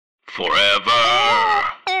Forever.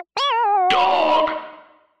 Dog.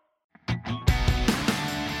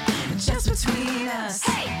 Just between us.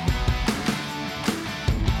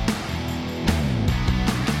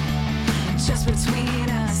 Just between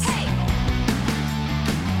us.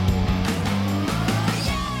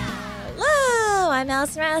 Hello, I'm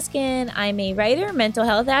Allison Raskin. I'm a writer, mental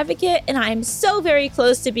health advocate, and I'm so very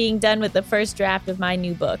close to being done with the first draft of my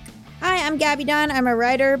new book. Hi, I'm Gabby Dunn. I'm a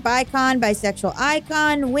writer, bicon, bisexual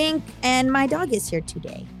icon, wink, and my dog is here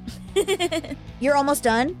today. You're almost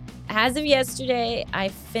done? As of yesterday, I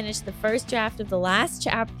finished the first draft of the last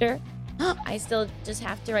chapter. I still just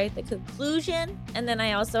have to write the conclusion, and then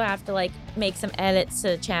I also have to make some edits to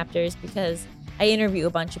the chapters because I interview a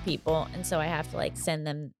bunch of people, and so I have to send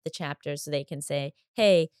them the chapters so they can say,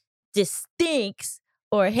 "Hey, this stinks,"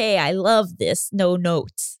 or "Hey, I love this, no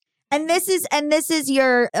notes." And this is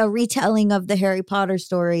your retelling of the Harry Potter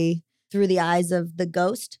story through the eyes of the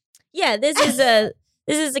ghost? Yeah, this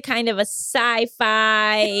is a kind of a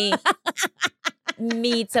sci-fi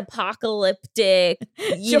meets apocalyptic,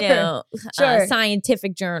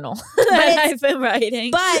 scientific journal that I've been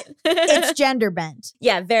writing. But it's gender bent.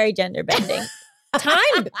 Yeah, very gender bending.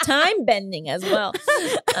 Time bending as well. What's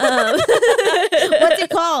it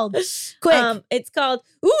called? Quick. It's called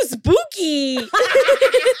Ooh Spooky.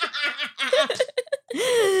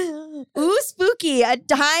 Ooh Spooky, a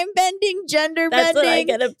time-bending, gender-bending,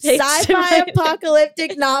 sci-fi picture.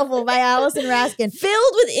 apocalyptic novel by Allison Raskin.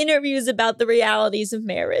 Filled with interviews about the realities of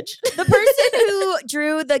marriage. The person who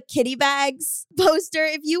drew the kitty bags poster,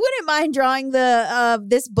 if you wouldn't mind drawing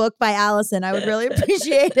this book by Allison, I would really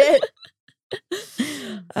appreciate it.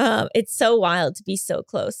 It's so wild to be so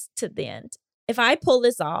close to the end. If I pull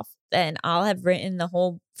this off, then I'll have written the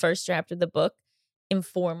whole first draft of the book in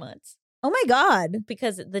 4 months. Oh my God.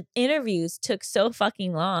 Because the interviews took so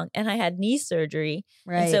fucking long and I had knee surgery.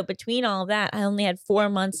 Right. And so between all that, I only had 4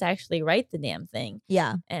 months to actually write the damn thing.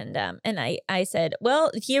 Yeah. And I said,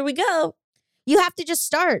 well, here we go. You have to just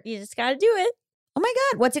start. You just got to do it. Oh my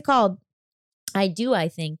God. What's it called? I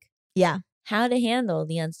think. Yeah. How to handle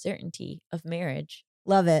the uncertainty of marriage.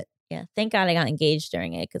 Love it. Yeah. Thank God I got engaged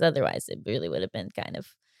during it because otherwise it really would have been kind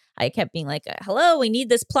of, I kept being like, hello, we need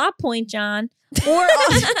this plot point, John. Or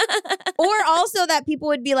also that people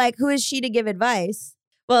would be like, who is she to give advice?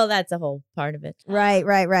 Well, that's a whole part of it. Right.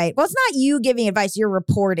 Well, it's not you giving advice. You're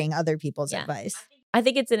reporting other people's advice. I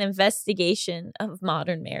think it's an investigation of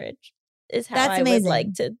modern marriage is how That's I amazing. would like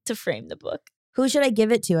to frame the book. Who should I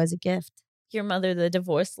give it to as a gift? Your mother, the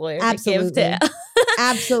divorce lawyer. Absolutely. To give to.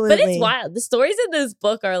 Absolutely. But it's wild. The stories in this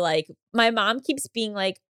book are my mom keeps being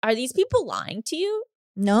like, are these people lying to you?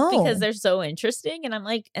 No. Because they're so interesting. And I'm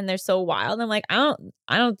like, and they're so wild. And I'm like, I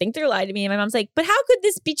don't think they're lying to me. And my mom's like, but how could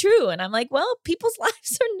this be true? And I'm like, well, people's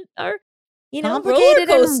lives are complicated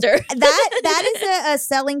roller coaster. That is a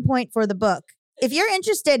selling point for the book. If you're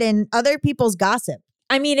interested in other people's gossip.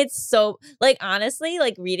 I mean, it's so honestly,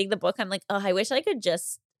 reading the book, I'm like, oh, I wish I could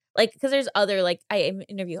just because there's other I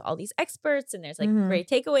interview all these experts and there's great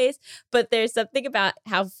takeaways, but there's something about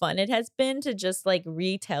how fun it has been to just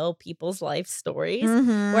retell people's life stories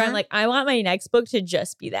where I'm like, I want my next book to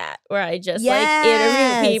just be that, where I just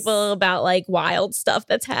interview people about wild stuff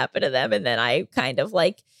that's happened to them, and then I kind of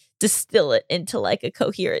distill it into a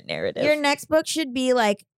coherent narrative. Your next book should be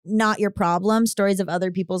Not Your Problem, stories of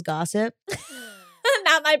other people's gossip.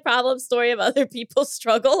 Not my problem, story of other people's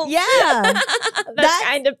struggle. Yeah. That's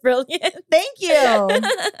kind of brilliant. Thank you.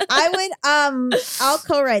 I'll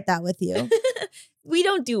co-write that with you. We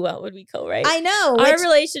don't do well when we co-write. I know. Our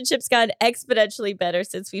relationship's gotten exponentially better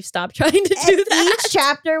since we've stopped trying to do that. Each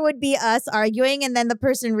chapter would be us arguing, and then the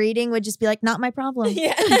person reading would just be like, not my problem.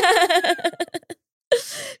 Yeah.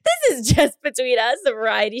 This is Just Between Us, a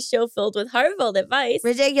variety show filled with heartfelt advice,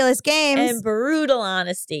 ridiculous games, and brutal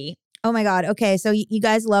honesty. Oh my God. Okay. So you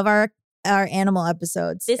guys love our animal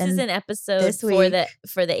episodes. This is an episode for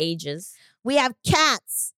the ages. We have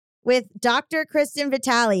cats with Dr. Kristyn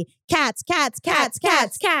Vitale. Cats.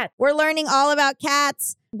 We're learning all about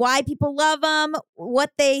cats, why people love them,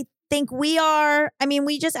 what they think we are. I mean,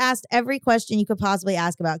 we just asked every question you could possibly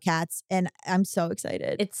ask about cats, and I'm so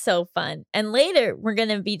excited. It's so fun. And later, we're going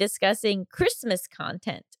to be discussing Christmas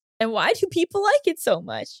content and why do people like it so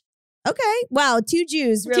much? Okay. Wow. 2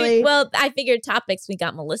 Jews, really. Well, I figured topics. We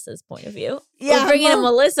got Melissa's point of view. Yeah, we're bringing in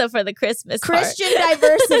Melissa for the Christmas Christian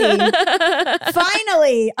diversity.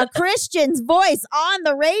 Finally, a Christian's voice on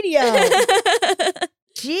the radio.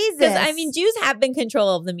 Jesus. Because, I mean, Jews have been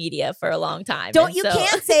control of the media for a long time. You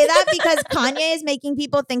can't say that because Kanye is making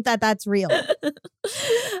people think that that's real.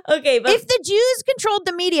 Okay, but if the Jews controlled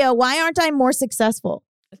the media, why aren't I more successful?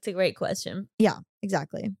 It's a great question. Yeah,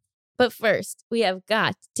 exactly. But first, we have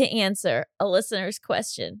got to answer a listener's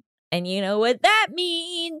question. And you know what that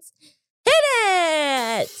means. Hit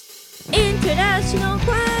it! International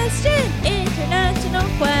question! International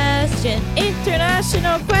question!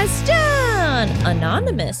 International question!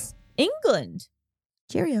 Anonymous, England.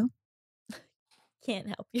 Cheerio. Can't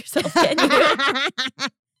help yourself, can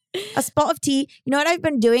you? A spot of tea. You know what I've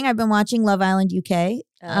been doing? I've been watching Love Island UK.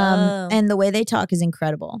 And the way they talk is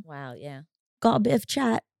incredible. Wow, yeah. Got a bit of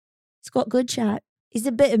chat. It's got good chat. He's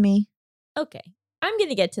a bit of me. Okay, I'm going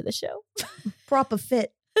to get to the show. Proper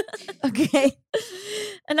fit. Okay.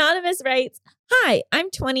 Anonymous writes, "Hi, I'm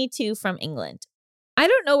 22 from England. I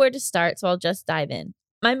don't know where to start, so I'll just dive in.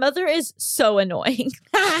 My mother is so annoying.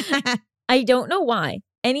 I don't know why.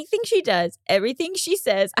 Anything she does, everything she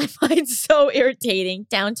says, I find so irritating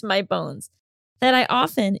down to my bones that I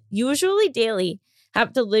often, usually daily,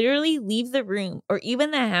 have to literally leave the room or even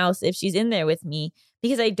the house if she's in there with me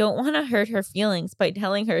because I don't want to hurt her feelings by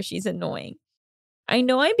telling her she's annoying. I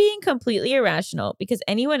know I'm being completely irrational because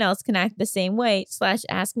anyone else can act the same way /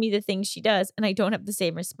 ask me the things she does and I don't have the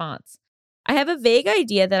same response. I have a vague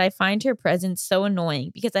idea that I find her presence so annoying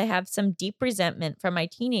because I have some deep resentment from my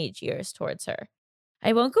teenage years towards her.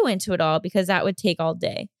 I won't go into it all because that would take all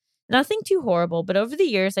day. Nothing too horrible, but over the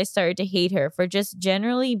years I started to hate her for just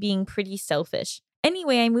generally being pretty selfish.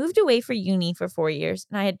 Anyway, I moved away for uni for 4 years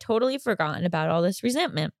and I had totally forgotten about all this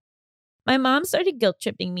resentment. My mom started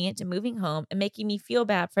guilt-tripping me into moving home and making me feel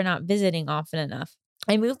bad for not visiting often enough.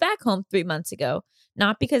 I moved back home 3 months ago,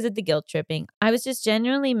 not because of the guilt-tripping. I was just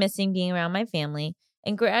genuinely missing being around my family,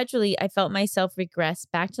 and gradually I felt myself regress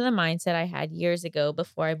back to the mindset I had years ago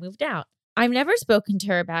before I moved out. I've never spoken to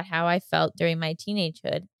her about how I felt during my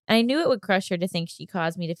teenagehood, and I knew it would crush her to think she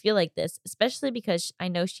caused me to feel like this, especially because I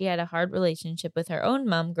know she had a hard relationship with her own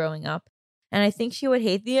mom growing up, and I think she would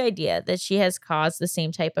hate the idea that she has caused the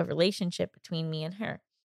same type of relationship between me and her.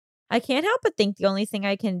 I can't help but think the only thing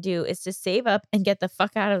I can do is to save up and get the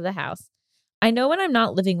fuck out of the house. I know when I'm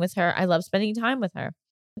not living with her, I love spending time with her.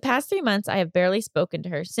 The past 3 months, I have barely spoken to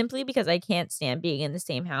her simply because I can't stand being in the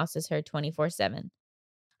same house as her 24/7.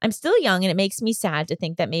 I'm still young and it makes me sad to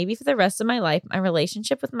think that maybe for the rest of my life, my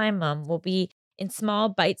relationship with my mom will be in small,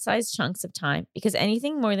 bite-sized chunks of time because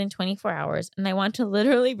anything more than 24 hours and I want to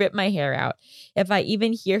literally rip my hair out if I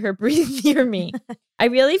even hear her breathe near me. I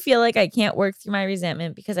really feel like I can't work through my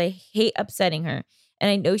resentment because I hate upsetting her and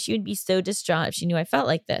I know she would be so distraught if she knew I felt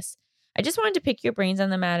like this. I just wanted to pick your brains on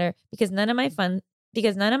the matter because none of my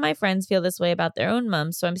friends feel this way about their own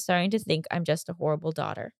moms, so I'm starting to think I'm just a horrible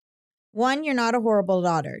daughter." 1, you're not a horrible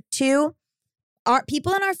daughter. 2, our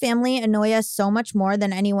people in our family annoy us so much more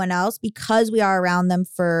than anyone else because we are around them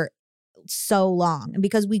for so long. And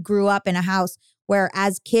because we grew up in a house where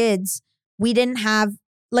as kids, we didn't have,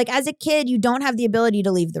 like as a kid, you don't have the ability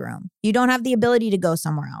to leave the room. You don't have the ability to go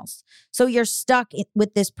somewhere else. So you're stuck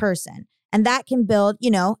with this person. And that can build,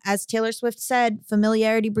 you know, as Taylor Swift said,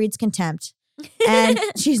 familiarity breeds contempt. And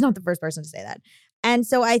she's not the first person to say that. And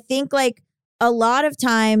so I think like, a lot of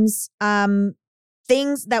times,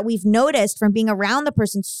 things that we've noticed from being around the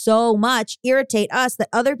person so much irritate us that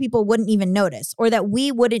other people wouldn't even notice or that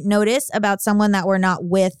we wouldn't notice about someone that we're not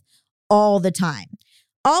with all the time.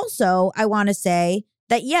 Also, I want to say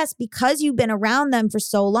that, yes, because you've been around them for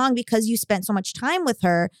so long, because you spent so much time with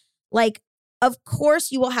her, like, of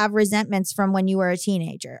course you will have resentments from when you were a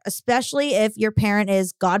teenager, especially if your parent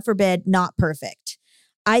is, God forbid, not perfect.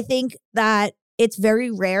 I think that it's very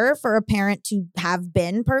rare for a parent to have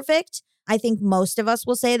been perfect. I think most of us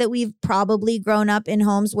will say that we've probably grown up in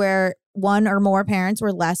homes where one or more parents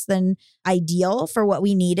were less than ideal for what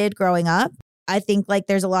we needed growing up. I think like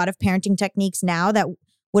there's a lot of parenting techniques now that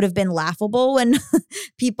would have been laughable when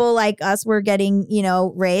people like us were getting, you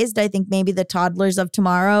know, raised. I think maybe the toddlers of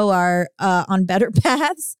tomorrow are on better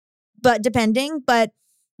paths, but depending. But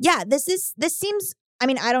yeah, this seems, I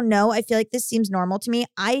mean, I don't know. I feel like this seems normal to me.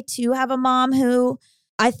 I too have a mom who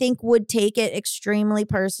I think would take it extremely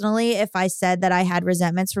personally if I said that I had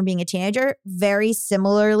resentments from being a teenager. Very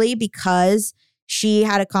similarly, because she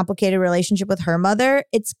had a complicated relationship with her mother.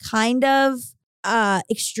 It's kind of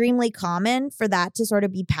extremely common for that to sort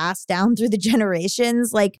of be passed down through the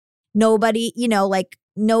generations. Like nobody, you know, like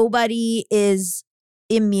nobody is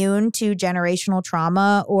immune to generational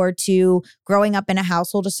trauma or to growing up in a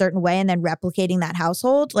household a certain way and then replicating that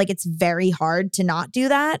household. Like it's very hard to not do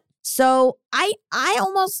that. So I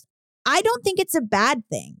don't think it's a bad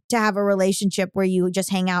thing to have a relationship where you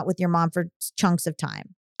just hang out with your mom for chunks of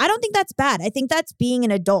time. I don't think that's bad. I think that's being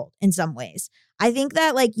an adult in some ways. I think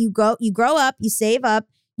that like you grow up, you save up,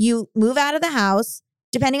 you move out of the house,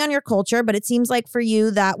 depending on your culture, but it seems like for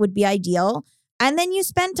you that would be ideal. And then you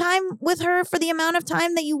spend time with her for the amount of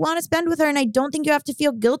time that you want to spend with her. And I don't think you have to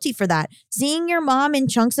feel guilty for that. Seeing your mom in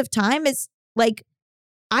chunks of time is like,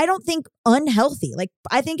 I don't think unhealthy. Like,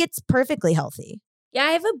 I think it's perfectly healthy. Yeah,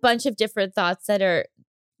 I have a bunch of different thoughts that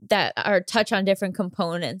are touch on different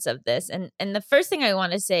components of this. And the first thing I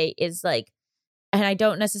want to say is like, and I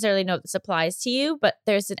don't necessarily know if this applies to you, but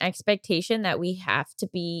there's an expectation that we have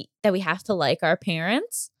to like our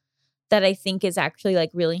parents that I think is actually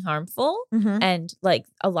like really harmful. And like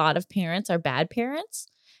a lot of parents are bad parents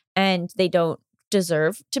and they don't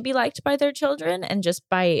deserve to be liked by their children. And just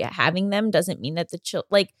by having them doesn't mean that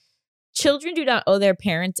children do not owe their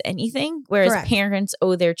parents anything, whereas Correct. parents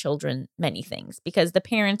owe their children many things because the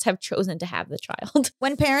parents have chosen to have the child.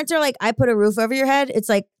 When parents are like, I put a roof over your head, it's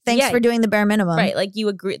like, thanks for doing the bare minimum. Right. Like you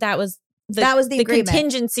agree. That was the agreement.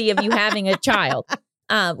 Contingency of you having a child,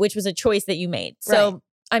 which was a choice that you made. So, Right.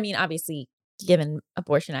 I mean, obviously, given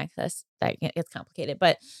abortion access, that gets complicated,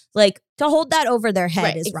 but like To hold that over their head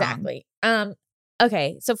right, is exactly. Wrong.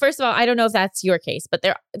 Okay. So first of all, I don't know if that's your case, but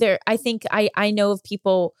I think I know of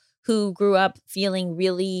people who grew up feeling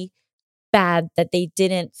really bad that they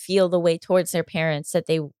didn't feel the way towards their parents that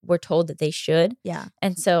they were told that they should. Yeah.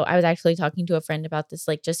 And so I was actually talking to a friend about this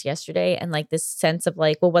like just yesterday, and like this sense of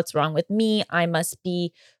like, well, what's wrong with me? I must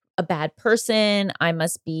be a bad person. I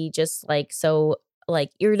must be just like so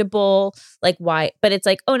like irritable, like why? But it's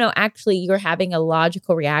like, oh no, actually you're having a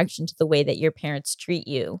logical reaction to the way that your parents treat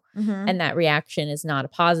you. And that reaction is not a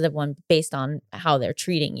positive one based on how they're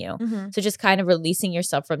treating you. So just kind of releasing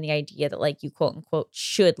yourself from the idea that like you quote unquote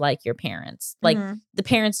should like your parents. Like the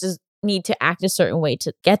parents just need to act a certain way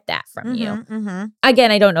to get that from you.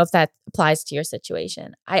 Again, I don't know if that applies to your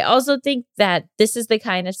situation. I also think that this is the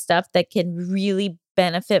kind of stuff that can really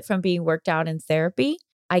benefit from being worked out in therapy.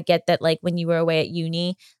 I get that like when you were away at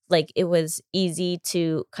uni, like it was easy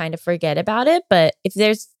to kind of forget about it. But if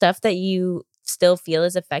there's stuff that you still feel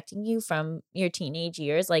is affecting you from your teenage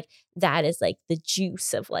years, like that is like the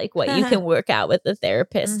juice of like what you can work out with the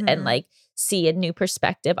therapist and like see a new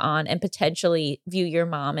perspective on and potentially view your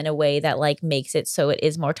mom in a way that like makes it so it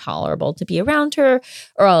is more tolerable to be around her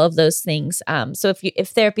or all of those things. So if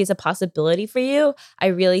therapy is a possibility for you, I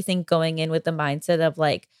really think going in with the mindset of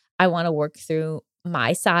like, I want to work through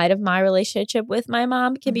my side of my relationship with my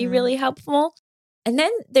mom can be really helpful. And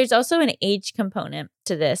then there's also an age component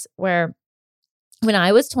to this where when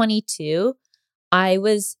I was 22, I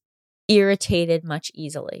was irritated much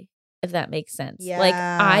easily, if that makes sense. Like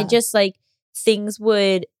I just like things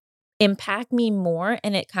would impact me more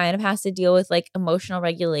and it kind of has to deal with like emotional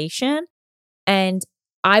regulation. And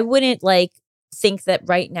I wouldn't like think that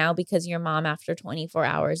right now because your mom after 24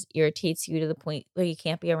 hours irritates you to the point where you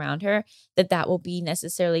can't be around her, that will be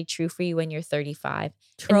necessarily true for you when you're 35.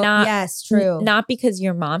 True. Yes, true. Not because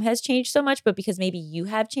your mom has changed so much, but because maybe you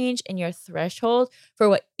have changed and your threshold for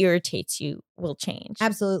what irritates you will change.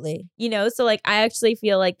 Absolutely. You know, so like I actually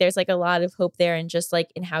feel like there's like a lot of hope there and just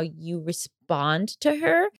like in how you respond to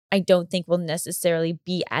her. I don't think will necessarily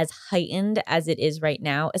be as heightened as it is right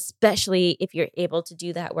now, especially if you're able to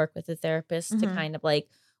do that work with a therapist to kind of like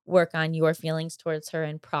work on your feelings towards her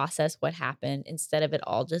and process what happened instead of it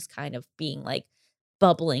all just kind of being like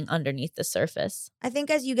bubbling underneath the surface. I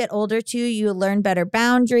think as you get older too, you learn better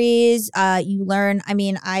boundaries. You learn, I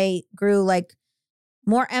mean, I grew like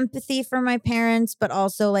more empathy for my parents, but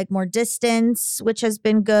also like more distance, which has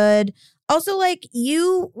been good. Also, like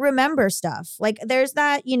you remember stuff. Like there's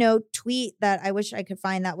that, you know, tweet that I wish I could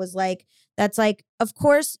find that was like, that's like, of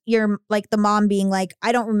course you're like the mom being like,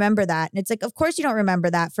 I don't remember that. And it's like, of course you don't remember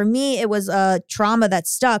that. For me, it was a trauma that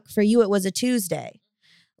stuck. For you, it was a Tuesday.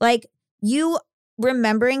 Like you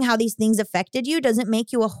remembering how these things affected you doesn't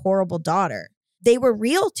make you a horrible daughter. They were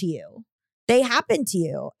real to you. They happened to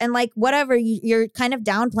you. And like whatever, you're kind of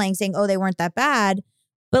downplaying saying, oh, they weren't that bad.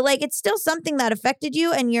 But like it's still something that affected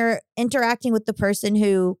you and you're interacting with the person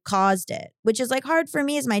who caused it, which is like hard for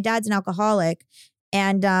me as my dad's an alcoholic.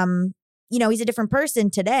 And, you know, he's a different person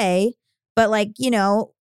today. But like, you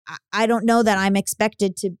know, I don't know that I'm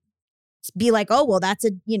expected to be like, oh, well, that's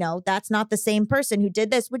not the same person who did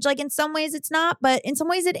this, which like in some ways it's not, but in some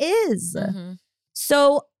ways it is.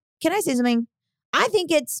 So can I say something? I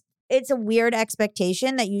think it's a weird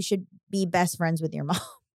expectation that you should be best friends with your mom.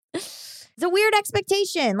 It's a weird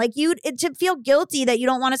expectation. Like to feel guilty that you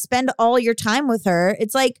don't want to spend all your time with her.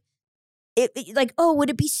 It's like, oh, would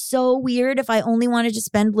it be so weird if I only wanted to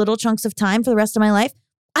spend little chunks of time for the rest of my life?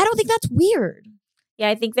 I don't think that's weird. Yeah,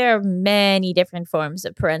 I think there are many different forms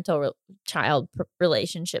of parental-child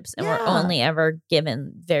relationships, and we're Yeah. only ever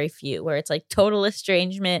given very few, where it's like total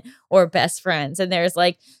estrangement or best friends. And there's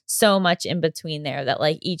like so much in between there that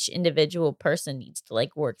like each individual person needs to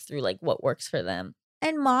like work through like what works for them.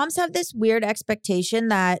 And moms have this weird expectation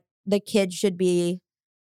that the kid should be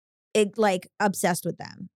like obsessed with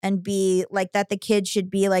them and be like that the kid should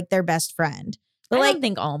be like their best friend. But I like don't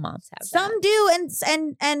think all moms have some that. do,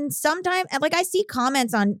 and sometimes like I see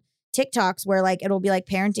comments on TikToks where like it'll be like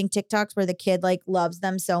parenting TikToks where the kid like loves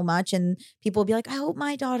them so much, and people will be like, I hope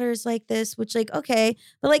my daughter's like this, which like okay,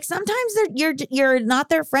 but like sometimes you're not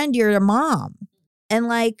their friend, you're a mom, and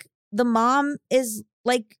like the mom is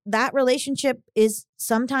like that relationship is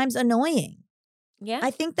sometimes annoying. Yeah.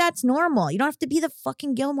 I think that's normal. You don't have to be the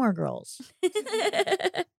fucking Gilmore Girls.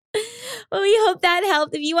 Well, we hope that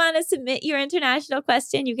helped. If you want to submit your international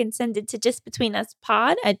question, you can send it to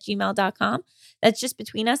justbetweenuspod@gmail.com. That's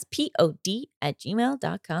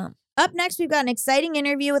justbetweenuspod@gmail.com. Up next, we've got an exciting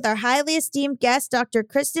interview with our highly esteemed guest, Dr.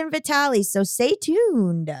 Kristyn Vitale. So stay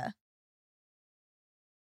tuned.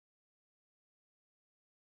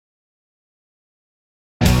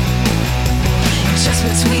 Just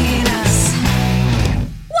between us.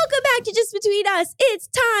 Welcome back to Just Between Us. It's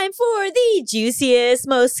time for the juiciest,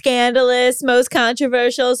 most scandalous, most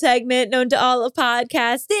controversial segment known to all of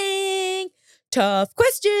podcasting. Tough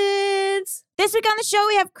questions. This week on the show,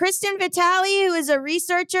 we have Kristyn Vitale, who is a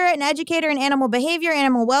researcher and educator in animal behavior,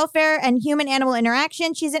 animal welfare, and human-animal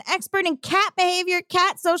interaction. She's an expert in cat behavior,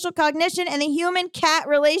 cat social cognition, and the human-cat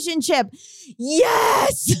relationship.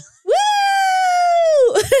 Yes!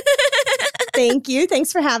 Woo! Thank you.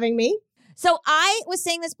 Thanks for having me. So I was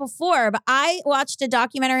saying this before, but I watched a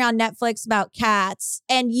documentary on Netflix about cats,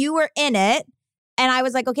 and you were in it. And I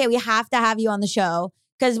was like, okay, we have to have you on the show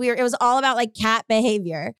because it was all about like cat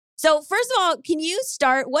behavior. So first of all, can you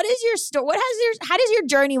start? What is your story? How does your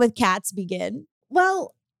journey with cats begin?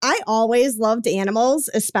 Well, I always loved animals,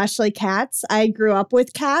 especially cats. I grew up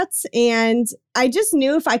with cats, and I just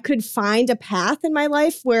knew if I could find a path in my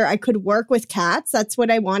life where I could work with cats, that's what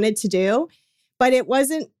I wanted to do. But it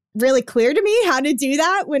wasn't really clear to me how to do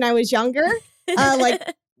that when I was younger.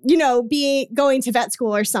 Going to vet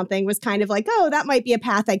school or something was kind of like, oh, that might be a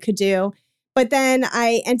path I could do. But then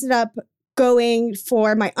I ended up going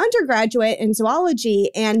for my undergraduate in zoology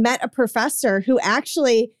and met a professor who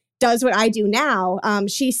actually does what I do now.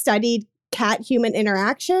 She studied cat-human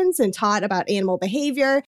interactions and taught about animal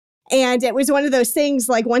behavior. And it was one of those things,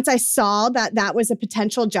 like once I saw that was a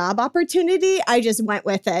potential job opportunity, I just went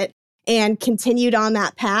with it and continued on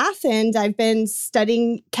that path. And I've been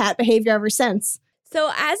studying cat behavior ever since.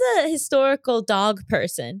 So as a historical dog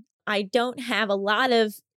person, I don't have a lot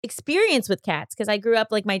of experience with cats because I grew up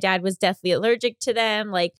like my dad was deathly allergic to them,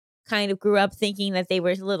 like kind of grew up thinking that they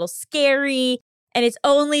were a little scary. And it's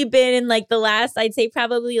only been in like the last, I'd say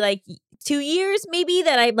probably like 2 years maybe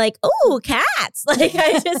that I'm like, oh, cats. Like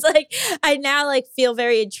I just like, I now like feel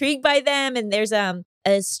very intrigued by them. And there's a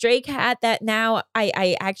stray cat that now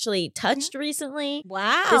I actually touched recently.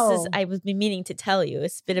 Wow. I was meaning to tell you.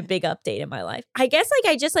 It's been a big update in my life. I guess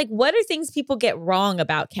like I just like, what are things people get wrong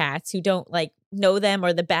about cats who don't like know them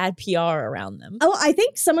or the bad PR around them? Oh, I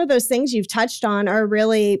think some of those things you've touched on are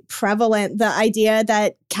really prevalent. The idea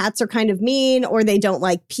that cats are kind of mean or they don't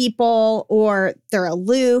like people or they're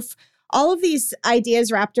aloof. All of these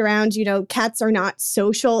ideas wrapped around, cats are not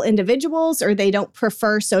social individuals or they don't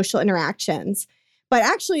prefer social interactions. But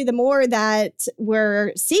actually, the more that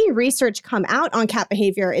we're seeing research come out on cat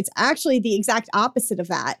behavior, it's actually the exact opposite of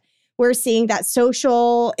that. We're seeing that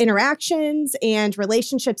social interactions and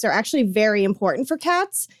relationships are actually very important for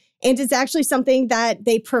cats. And it's actually something that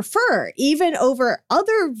they prefer, even over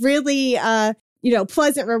other really,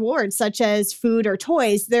 pleasant rewards, such as food or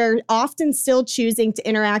toys. They're often still choosing to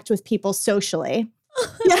interact with people socially.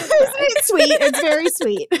 Yeah, it's sweet. It's very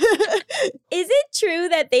sweet. Is it true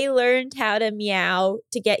that they learned how to meow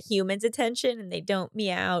to get humans' attention and they don't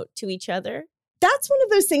meow to each other? That's one of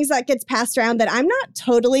those things that gets passed around that I'm not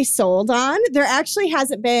totally sold on. There actually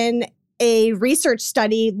hasn't been a research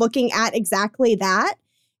study looking at exactly that.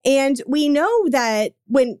 And we know that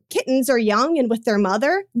when kittens are young and with their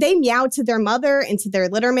mother, they meow to their mother and to their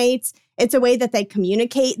litter mates. It's a way that they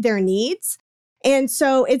communicate their needs. And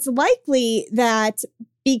so it's likely that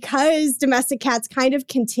because domestic cats kind of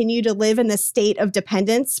continue to live in this state of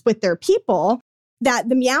dependence with their people, that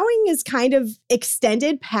the meowing is kind of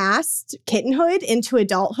extended past kittenhood into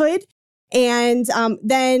adulthood and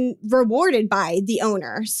then rewarded by the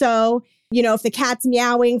owner. So, if the cat's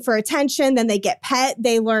meowing for attention, then they get pet.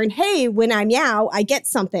 They learn, hey, when I meow, I get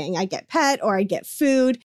something. I get pet or I get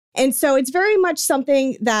food. And so it's very much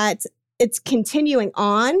something that it's continuing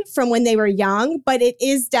on from when they were young, but it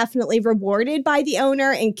is definitely rewarded by the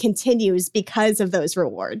owner and continues because of those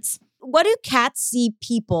rewards. What do cats see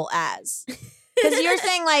people as? Because you're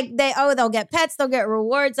saying like they'll get pets, they'll get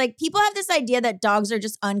rewards. Like people have this idea that dogs are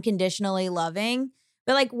just unconditionally loving.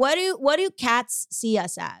 But like what do cats see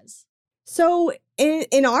us as? So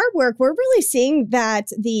in our work, we're really seeing that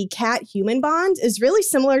the cat-human bond is really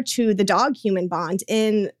similar to the dog-human bond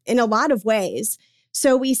in a lot of ways.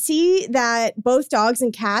 So we see that both dogs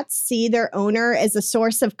and cats see their owner as a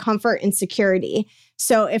source of comfort and security.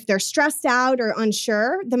 So if they're stressed out or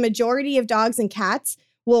unsure, the majority of dogs and cats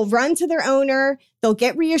will run to their owner, they'll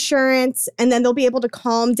get reassurance, and then they'll be able to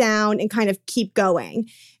calm down and kind of keep going.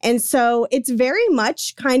 And so it's very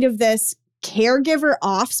much kind of this caregiver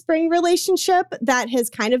offspring relationship that has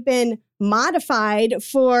kind of been modified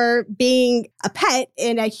for being a pet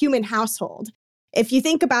in a human household. If you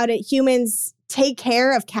think about it, humans take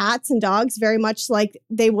care of cats and dogs very much like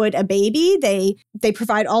they would a baby. They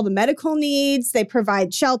provide all the medical needs, they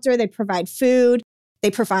provide shelter, they provide food, they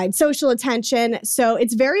provide social attention. So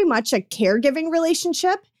it's very much a caregiving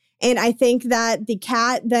relationship. And I think that the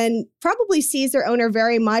cat then probably sees their owner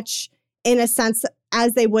very much in a sense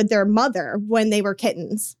as they would their mother when they were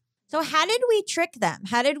kittens. So how did we trick them?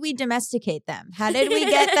 How did we domesticate them? How did we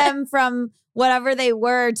get them from whatever they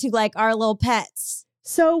were to like our little pets?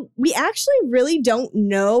 So we actually really don't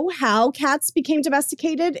know how cats became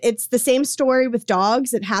domesticated. It's the same story with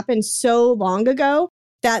dogs. It happened so long ago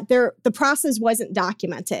that the process wasn't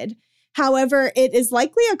documented. However, it is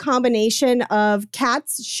likely a combination of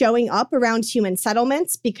cats showing up around human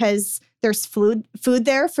settlements because there's food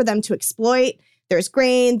there for them to exploit. There's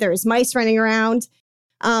grain, there's mice running around.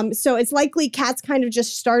 So it's likely cats kind of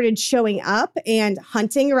just started showing up and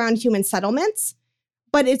hunting around human settlements.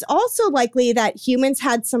 But it's also likely that humans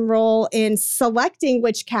had some role in selecting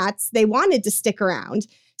which cats they wanted to stick around.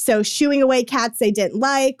 So shooing away cats they didn't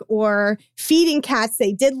like or feeding cats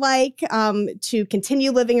they did like to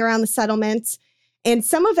continue living around the settlements. And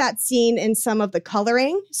some of that's seen in some of the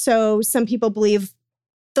coloring. So some people believe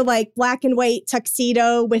the like black and white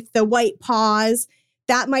tuxedo with the white paws,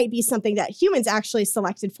 that might be something that humans actually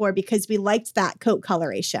selected for because we liked that coat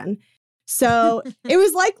coloration. So it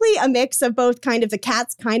was likely a mix of both kind of the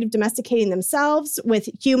cats kind of domesticating themselves with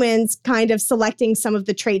humans kind of selecting some of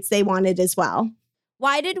the traits they wanted as well.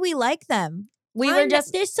 Why did we like them? They're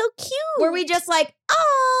so cute. Were we just like,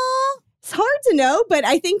 oh? It's hard to know, but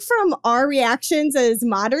I think from our reactions as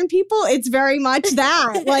modern people, it's very much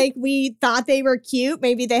that. Like we thought they were cute.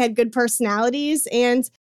 Maybe they had good personalities. And,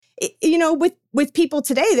 you know, with people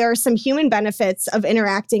today, there are some human benefits of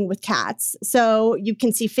interacting with cats. So you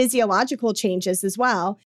can see physiological changes as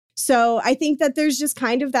well. So I think that there's just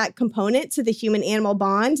kind of that component to the human-animal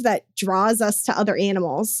bond that draws us to other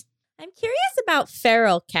animals. I'm curious about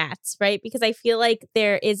feral cats, right? Because I feel like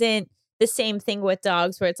there isn't the same thing with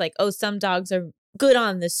dogs where it's like, oh, some dogs are good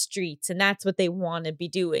on the streets and that's what they want to be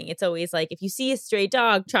doing. It's always like, if you see a stray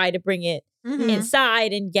dog, try to bring it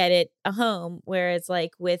inside and get it a home. Whereas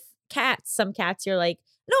like with cats, some cats you're like,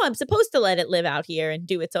 no, I'm supposed to let it live out here and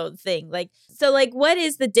do its own thing. Like, so like, what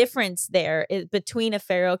is the difference there between a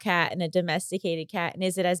feral cat and a domesticated cat? And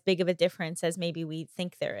is it as big of a difference as maybe we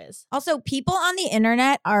think there is? Also, people on the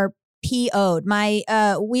internet are PO'd.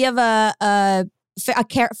 We have a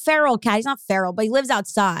feral cat. He's not feral, but he lives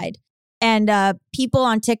outside. And people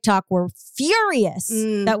on TikTok were furious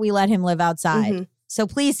that we let him live outside. Mm-hmm. So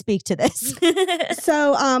please speak to this.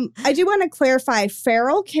 So I do want to clarify,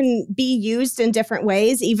 feral can be used in different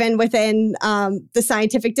ways, even within the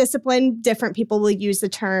scientific discipline. Different people will use the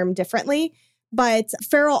term differently. But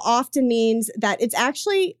feral often means that it's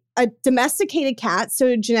actually a domesticated cat.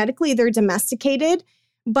 So genetically, they're domesticated,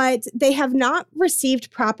 but they have not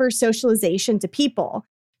received proper socialization to people.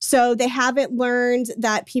 So they haven't learned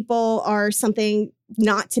that people are something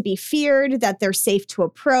not to be feared, that they're safe to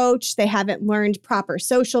approach. They haven't learned proper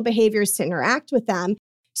social behaviors to interact with them.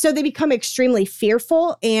 So they become extremely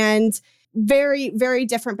fearful and very, very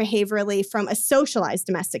different behaviorally from a socialized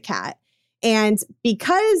domestic cat. And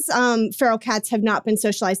because feral cats have not been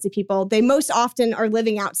socialized to people, they most often are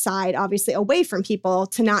living outside, obviously away from people,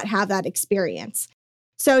 to not have that experience.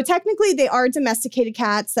 So technically, they are domesticated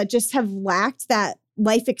cats that just have lacked that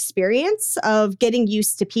life experience of getting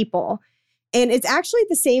used to people. And it's actually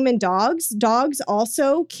the same in dogs. Dogs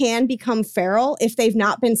also can become feral if they've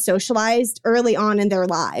not been socialized early on in their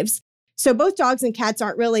lives. So both dogs and cats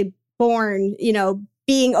aren't really born,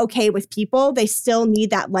 being okay with people. They still need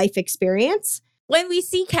that life experience. When we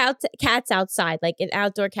see cats outside, like an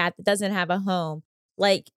outdoor cat that doesn't have a home,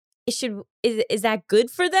 like, is that good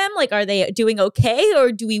for them? Like, are they doing okay?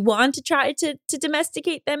 Or do we want to try to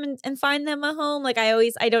domesticate them and find them a home? Like,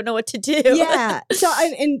 I don't know what to do. Yeah. So,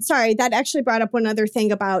 and sorry, that actually brought up one other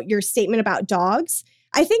thing about your statement about dogs.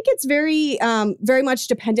 I think it's very, very much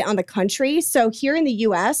dependent on the country. So here in the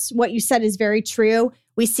US, what you said is very true.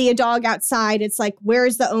 We see a dog outside. It's like,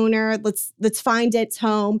 where's the owner? Let's find its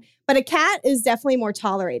home. But a cat is definitely more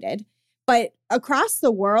tolerated. But across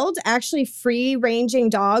the world, actually free-ranging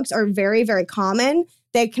dogs are very, very common.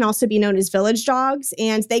 They can also be known as village dogs,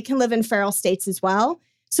 and they can live in feral states as well.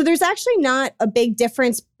 So there's actually not a big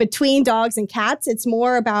difference between dogs and cats. It's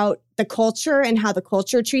more about the culture and how the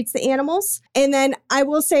culture treats the animals. And then I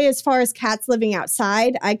will say, as far as cats living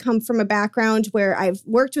outside, I come from a background where I've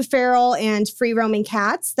worked with feral and free-roaming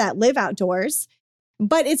cats that live outdoors.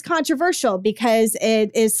 But it's controversial because it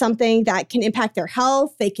is something that can impact their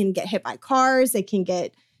health. They can get hit by cars. They can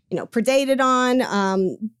get, predated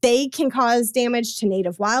on. They can cause damage to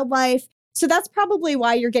native wildlife. So that's probably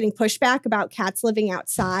why you're getting pushback about cats living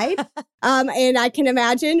outside. And I can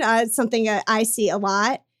imagine it's something I see a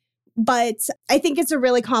lot. But I think it's a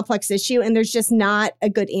really complex issue, and there's just not a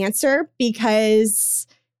good answer because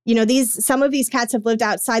some of these cats have lived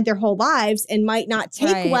outside their whole lives and might not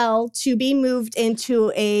take well to be moved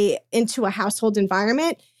into a household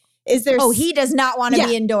environment. He does not want to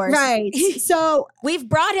be indoors. Right. So we've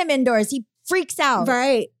brought him indoors. He freaks out.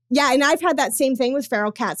 Right. Yeah. And I've had that same thing with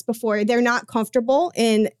feral cats before. They're not comfortable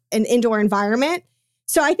in an indoor environment.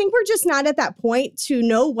 So I think we're just not at that point to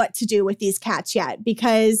know what to do with these cats yet,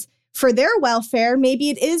 because for their welfare, maybe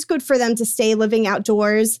it is good for them to stay living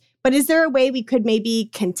outdoors. But is there a way we could maybe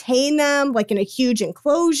contain them, like in a huge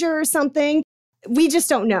enclosure or something? We just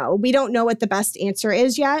don't know. We don't know what the best answer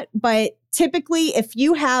is yet. But typically, if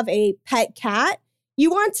you have a pet cat, you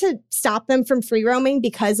want to stop them from free roaming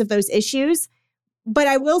because of those issues. But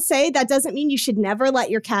I will say that doesn't mean you should never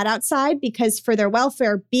let your cat outside, because for their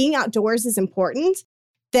welfare, being outdoors is important,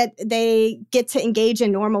 that they get to engage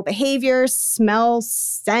in normal behaviors, smell,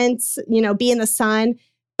 sense, be in the sun.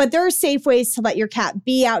 But there are safe ways to let your cat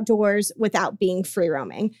be outdoors without being free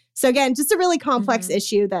roaming. So again, just a really complex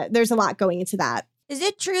issue that there's a lot going into that. Is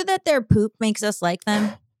it true that their poop makes us like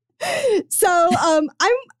them? So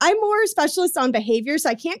I'm more a specialist on behavior, so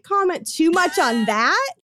I can't comment too much on that.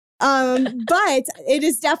 But it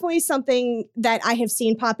is definitely something that I have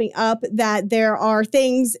seen popping up, that there are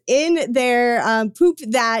things in their poop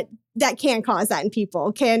that can cause that in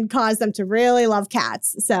people, can cause them to really love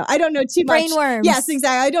cats. So I don't know too much. Brainworms. Yes,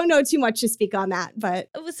 exactly. I don't know too much to speak on that. But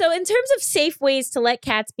so in terms of safe ways to let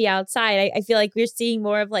cats be outside, I feel like we're seeing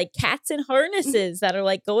more of like cats in harnesses that are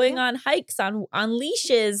like going on hikes on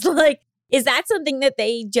leashes. Like, is that something that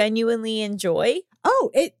they genuinely enjoy?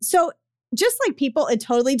 So just like people, it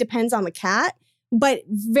totally depends on the cat, but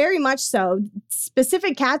very much so.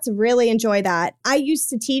 Specific cats really enjoy that. I used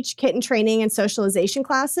to teach kitten training and socialization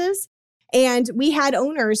classes, and we had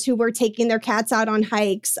owners who were taking their cats out on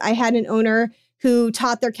hikes. I had an owner who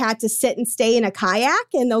taught their cat to sit and stay in a kayak,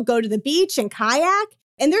 and they'll go to the beach and kayak.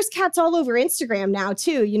 And there's cats all over Instagram now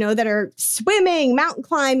too, that are swimming, mountain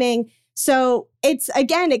climbing. So it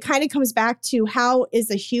kind of comes back to how is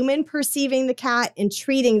a human perceiving the cat and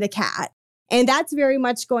treating the cat. And that's very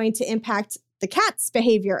much going to impact the cat's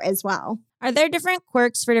behavior as well. Are there different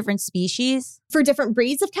quirks for different species? For different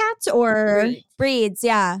breeds of cats or? Breeds,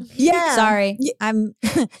 yeah. Yeah. Sorry. Yeah.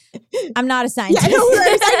 I'm not a scientist. Yeah, no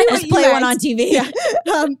worries. I knew Just what play you one meant. on TV. Yeah.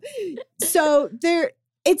 So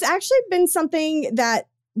it's actually been something that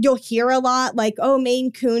you'll hear a lot, like, Maine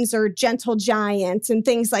Coons are gentle giants and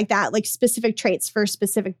things like that, like specific traits for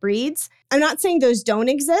specific breeds. I'm not saying those don't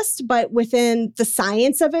exist, but within the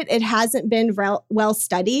science of it, it hasn't been well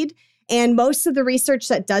studied. And most of the research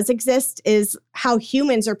that does exist is how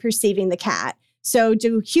humans are perceiving the cat. So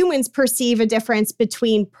humans perceive a difference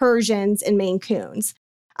between Persians and Maine Coons?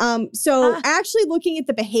 Actually looking at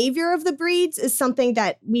the behavior of the breeds is something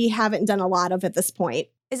that we haven't done a lot of at this point.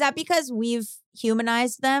 Is that because we've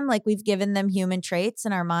humanized them? Like we've given them human traits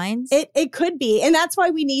in our minds? It could be. And that's why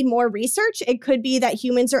we need more research. It could be that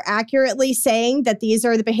humans are accurately saying that these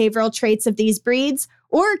are the behavioral traits of these breeds.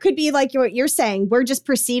 Or it could be like what you're saying. We're just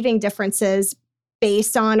perceiving differences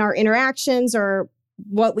based on our interactions or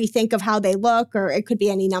what we think of how they look, or it could be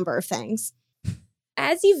any number of things.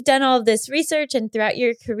 As you've done all of this research and throughout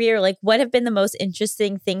your career, like what have been the most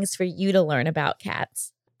interesting things for you to learn about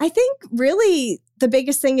cats? I think really the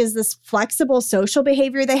biggest thing is this flexible social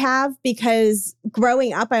behavior they have, because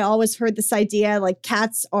growing up, I always heard this idea like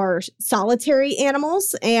cats are solitary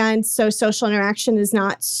animals. And so social interaction is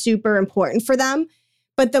not super important for them.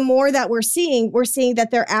 But the more that we're seeing that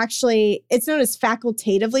they're actually, it's known as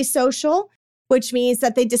facultatively social, which means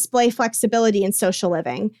that they display flexibility in social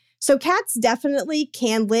living. So cats definitely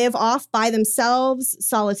can live off by themselves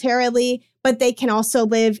solitarily, but they can also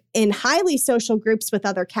live in highly social groups with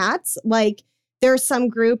other cats. Like there are some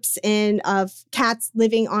groups of cats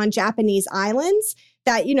living on Japanese islands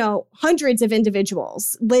that, hundreds of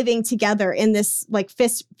individuals living together in this like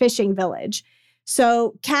fishing village.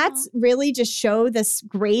 So cats really just show this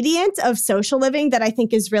gradient of social living that I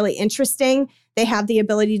think is really interesting. They have the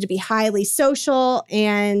ability to be highly social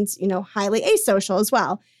and, highly asocial as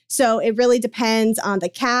well. So it really depends on the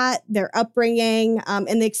cat, their upbringing,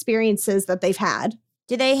 and the experiences that they've had.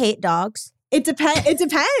 Do they hate dogs? It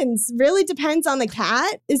depends. Really depends on the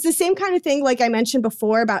cat. It's the same kind of thing like I mentioned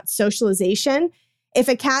before about socialization. If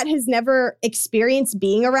a cat has never experienced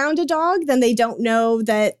being around a dog, then they don't know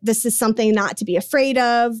that this is something not to be afraid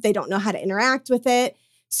of. They don't know how to interact with it.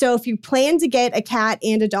 So if you plan to get a cat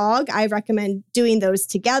and a dog, I recommend doing those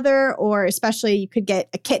together, or especially you could get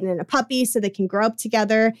a kitten and a puppy so they can grow up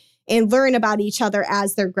together and learn about each other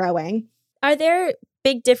as they're growing. Are there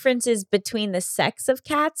big differences between the sex of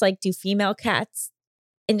cats? Like, do female cats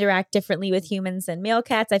interact differently with humans than male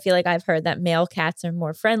cats? I feel like I've heard that male cats are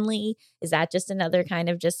more friendly. Is that just another kind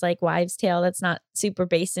of just like wives' tale that's not super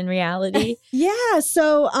based in reality? Yeah.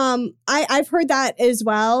 So I've heard that as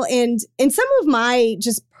well. And in some of my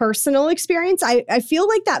just personal experience, I feel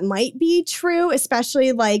like that might be true,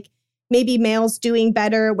 especially like maybe males doing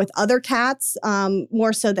better with other cats,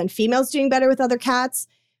 more so than females doing better with other cats.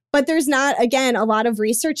 But there's not, again, a lot of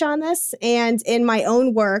research on this. And in my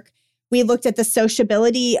own work, we looked at the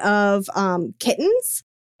sociability of kittens,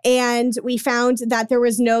 and we found that there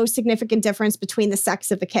was no significant difference between the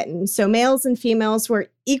sex of the kitten. So males and females were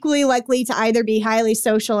equally likely to either be highly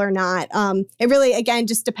social or not. It really, again,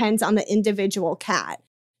 just depends on the individual cat.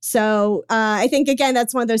 So I think, again,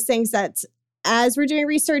 that's one of those things that as we're doing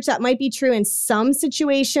research, that might be true in some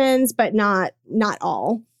situations, but not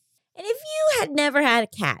all. And if you had never had a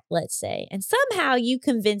cat, let's say, and somehow you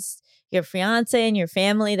convinced your fiance and your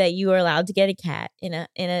family that you were allowed to get a cat in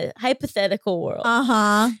a hypothetical world.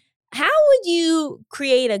 Uh-huh. How would you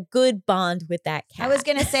create a good bond with that cat? I was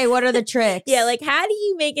going to say, what are the tricks? Yeah, like how do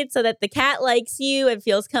you make it so that the cat likes you and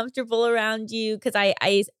feels comfortable around you? Because I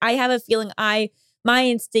have a feeling my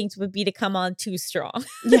instinct would be to come on too strong.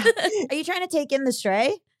 Yeah. Are you trying to take in the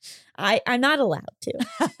stray? I'm not allowed to.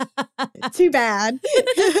 Too bad.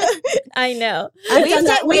 I know. I've done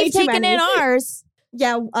that way We've too taken many. in ours.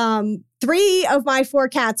 Yeah, 3 of my 4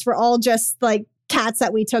 cats were all just like cats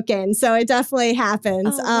that we took in. So it definitely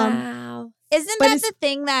happens. Oh, wow. Isn't but that it's- the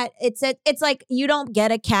thing that it's like you don't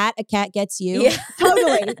get a cat gets you. Yeah.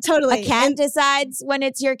 Totally. A cat And decides when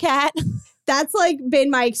it's your cat. that's like been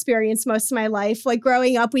my experience most of my life. Like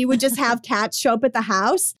growing up, we would just have cats show up at the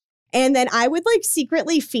house. And then I would like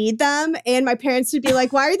secretly feed them. And my parents would be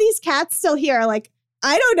like, why are these cats still here? Like,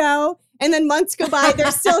 I don't know. And then months go by,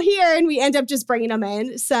 they're still here. And we end up just bringing them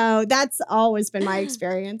in. So that's always been my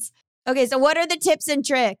experience. Okay, so what are the tips and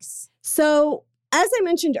tricks? So as I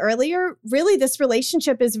mentioned earlier, really this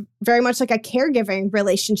relationship is very much like a caregiving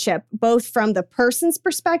relationship, both from the person's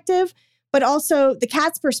perspective, but also the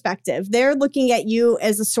cat's perspective. They're looking at you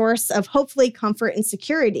as a source of hopefully comfort and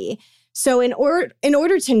security. So in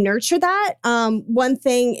order to nurture that, one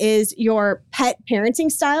thing is your pet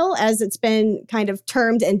parenting style, as it's been kind of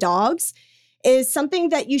termed in dogs, is something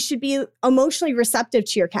that you should be emotionally receptive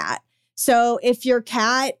to your cat. So if your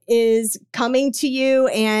cat is coming to you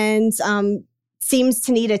and seems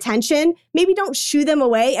to need attention, maybe don't shoo them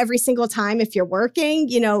away every single time if you're working.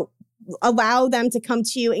 Allow them to come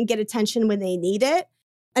to you and get attention when they need it.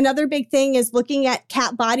 Another big thing is looking at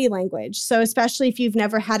cat body language. So especially if you've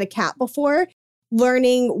never had a cat before,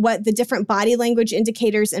 learning what the different body language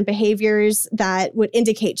indicators and behaviors that would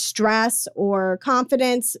indicate stress or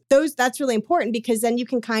confidence, that's really important because then you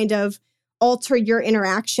can kind of alter your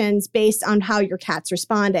interactions based on how your cat's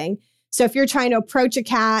responding. So if you're trying to approach a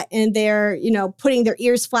cat and they're, putting their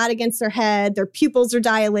ears flat against their head, their pupils are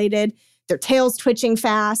dilated, their tail's twitching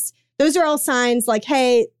fast, those are all signs like,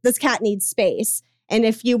 hey, this cat needs space. And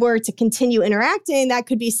if you were to continue interacting, that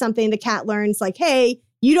could be something the cat learns like, hey,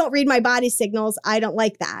 you don't read my body signals. I don't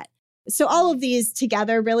like that. So all of these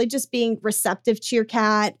together, really just being receptive to your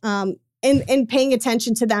cat and paying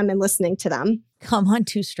attention to them and listening to them. Come on,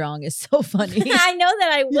 too strong is so funny. I know that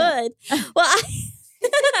I would. Well,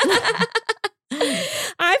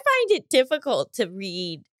 I find it difficult to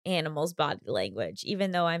read animals' body language, even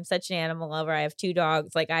though I'm such an animal lover. I have 2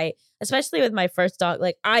 dogs. Like especially with my first dog,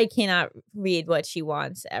 like I cannot read what she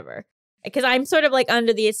wants ever. Because I'm sort of like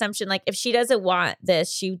under the assumption, like, if she doesn't want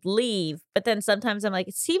this, she'd leave. But then sometimes I'm like,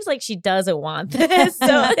 it seems like she doesn't want this. So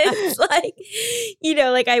it's like,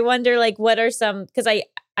 like I wonder, like, what are some, because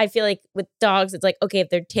I feel like with dogs, it's like, okay, if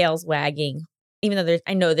their tail's wagging, even though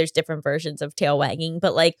I know there's different versions of tail wagging,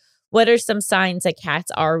 but like, what are some signs that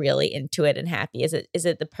cats are really into it and happy? Is it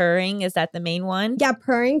the purring? Is that the main one? Yeah,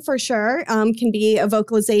 purring for sure can be a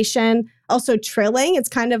vocalization. Also trilling. It's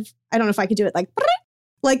kind of, I don't know if I could do it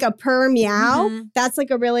like a purr meow. Mm-hmm. That's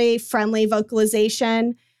like a really friendly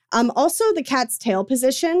vocalization. Also the cat's tail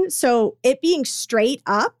position. So it being straight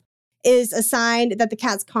up is a sign that the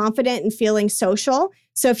cat's confident and feeling social.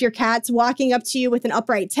 So if your cat's walking up to you with an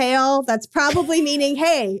upright tail, that's probably meaning,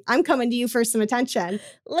 hey, I'm coming to you for some attention.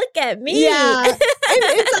 Look at me. Yeah.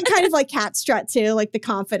 It's like kind of like cat strut too, like the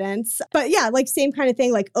confidence. But yeah, like same kind of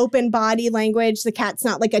thing, like open body language. The cat's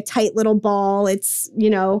not like a tight little ball. It's,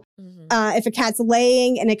 if a cat's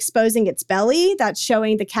laying and exposing its belly, that's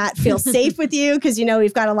showing the cat feels safe with you because,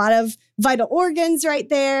 we've got a lot of vital organs right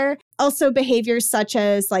there. Also behaviors such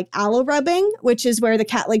as like allo rubbing, which is where the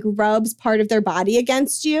cat like rubs part of their body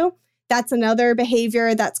against you. That's another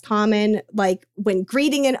behavior that's common, like when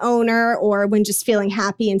greeting an owner or when just feeling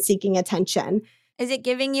happy and seeking attention. Is it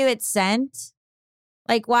giving you its scent?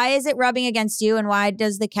 Like, why is it rubbing against you and why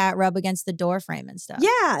does the cat rub against the door frame and stuff?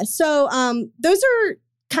 Yeah. So those are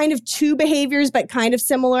kind of two behaviors, but kind of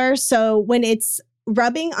similar. So when it's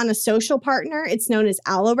rubbing on a social partner, it's known as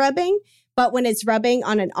allo rubbing. But when it's rubbing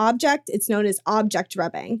on an object, it's known as object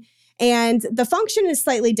rubbing. And the function is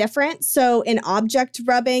slightly different. So in object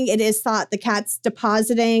rubbing, it is thought the cat's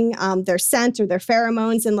depositing their scent or their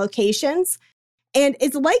pheromones in locations. And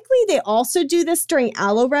it's likely they also do this during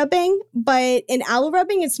allo rubbing. But in allo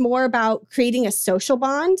rubbing, it's more about creating a social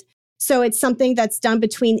bond. So it's something that's done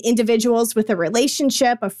between individuals with a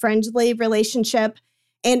relationship, a friendly relationship.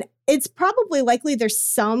 And it's probably likely there's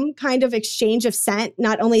some kind of exchange of scent,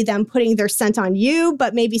 not only them putting their scent on you,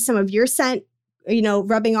 but maybe some of your scent,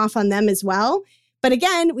 rubbing off on them as well. But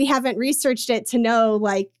again, we haven't researched it to know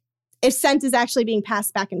like if scent is actually being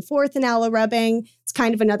passed back and forth in allo rubbing. It's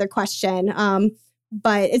kind of another question.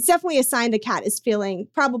 But it's definitely a sign the cat is feeling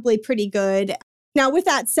probably pretty good. Now, with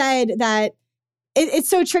that said, that it's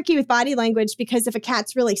so tricky with body language because if a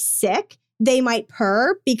cat's really sick, they might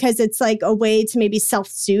purr because it's like a way to maybe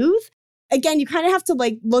self-soothe. Again, you kind of have to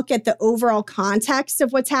like look at the overall context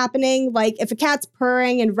of what's happening. Like if a cat's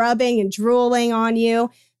purring and rubbing and drooling on you,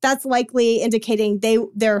 that's likely indicating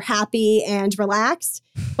they're happy and relaxed.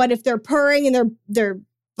 But if they're purring and their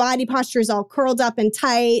body posture is all curled up and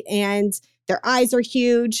tight and their eyes are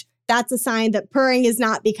huge, that's a sign that purring is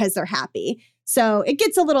not because they're happy. So it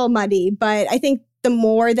gets a little muddy, but I think the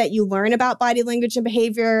more that you learn about body language and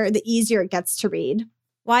behavior, the easier it gets to read.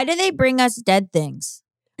 Why do they bring us dead things?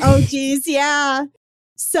 Oh, geez. Yeah.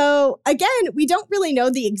 So again, we don't really know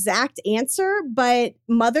the exact answer, but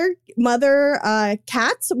mother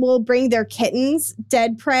cats will bring their kittens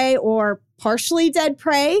dead prey or partially dead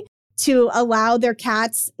prey to allow their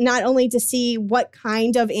cats not only to see what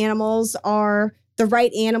kind of animals are the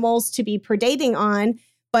right animals to be predating on,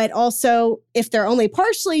 but also if they're only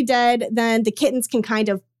partially dead, then the kittens can kind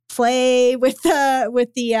of play with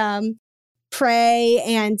the prey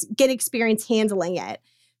and get experience handling it.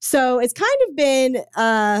 So it's kind of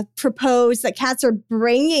been proposed that cats are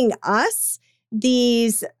bringing us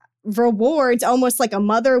these rewards almost like a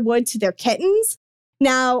mother would to their kittens.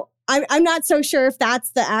 Now, I'm not so sure if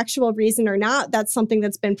that's the actual reason or not. That's something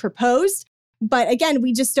that's been proposed. But again,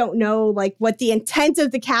 we just don't know like what the intent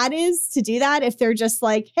of the cat is to do that. If they're just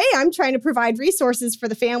like, hey, I'm trying to provide resources for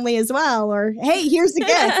the family as well. Or, hey, here's a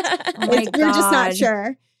gift. We're just not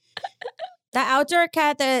sure. The outdoor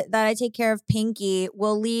cat that I take care of, Pinky,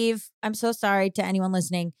 will leave, I'm so sorry to anyone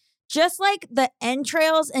listening, just like the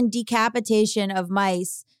entrails and decapitation of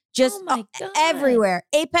mice, just everywhere,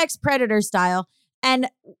 apex predator style. And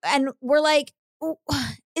we're like,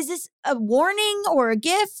 is this a warning or a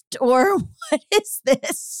gift or what is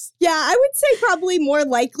this? Yeah, I would say probably more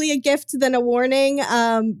likely a gift than a warning.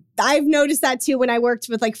 I've noticed that too when I worked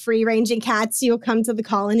with like free ranging cats. You'll come to the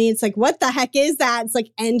colony. It's like, what the heck is that? It's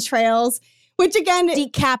like entrails. Which again,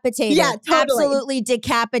 decapitated. Yeah, totally. Absolutely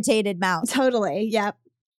decapitated mouse. Totally. Yep.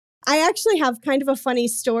 I actually have kind of a funny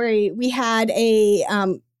story. We had a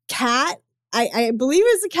cat, I believe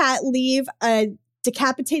it was a cat, leave a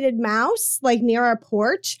decapitated mouse like near our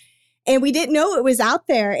porch. And we didn't know it was out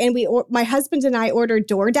there. And my husband and I ordered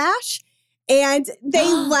DoorDash. And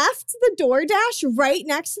they left the DoorDash right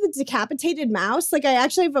next to the decapitated mouse. Like I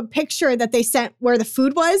actually have a picture that they sent where the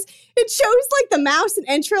food was. It shows like the mouse and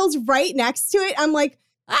entrails right next to it. I'm like,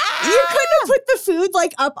 You couldn't have put the food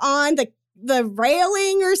like up on the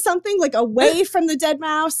railing or something, like away from the dead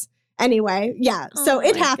mouse. Anyway, yeah. So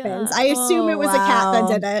it happens. God. I assume it was a cat that wow.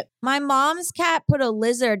 did it. My mom's cat put a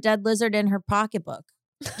dead lizard in her pocketbook,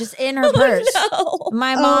 just in her purse. Oh,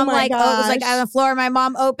 My Oh mom my it was like gosh. on the floor. My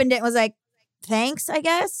mom opened it and was like, thanks, I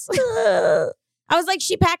guess. no. I was like,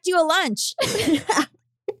 she packed you a lunch.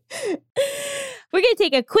 We're going to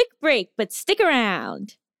take a quick break, but stick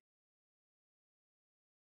around.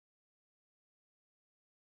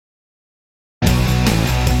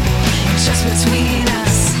 Just between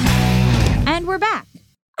us. And we're back.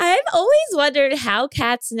 I've always wondered how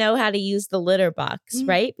cats know how to use the litter box,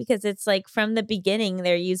 right? Because it's like from the beginning,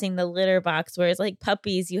 they're using the litter box, whereas like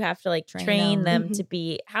puppies, you have to like train them to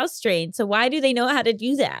be house trained. So why do they know how to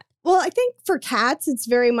do that? Well, I think for cats, it's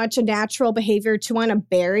very much a natural behavior to want to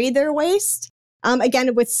bury their waste.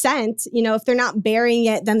 Again, with scent, if they're not burying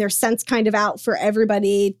it, then their scent's kind of out for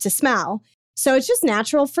everybody to smell. So it's just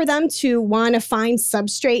natural for them to want to find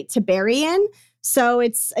substrate to bury in. So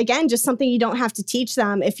it's, again, just something you don't have to teach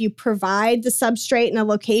them. If you provide the substrate in a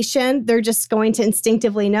location, they're just going to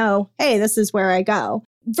instinctively know, hey, this is where I go.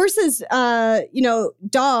 Versus,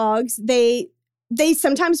 dogs, they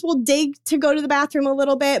sometimes will dig to go to the bathroom a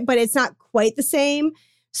little bit, but it's not quite the same.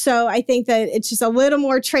 So I think that it's just a little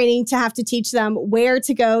more training to have to teach them where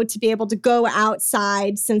to go to be able to go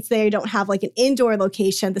outside, since they don't have like an indoor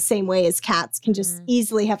location the same way as cats can just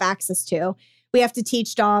easily have access to. We have to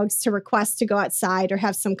teach dogs to request to go outside or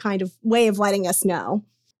have some kind of way of letting us know.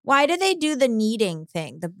 Why do they do the kneading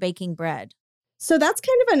thing, the baking bread? So that's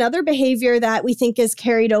kind of another behavior that we think is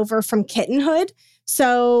carried over from kittenhood.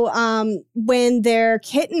 So when they're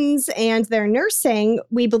kittens and they're nursing,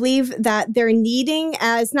 we believe that they're kneading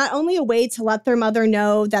as not only a way to let their mother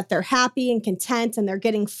know that they're happy and content and they're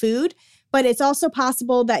getting food, but it's also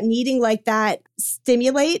possible that kneading like that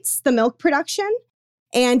stimulates the milk production.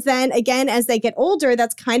 And then again, as they get older,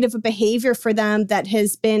 that's kind of a behavior for them that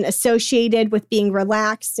has been associated with being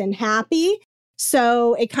relaxed and happy.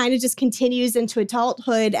 So it kind of just continues into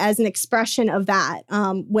adulthood as an expression of that.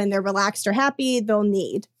 When they're relaxed or happy, they'll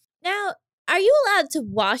knead. Now, are you allowed to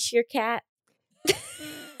wash your cat?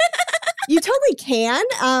 You totally can.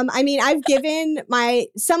 I've given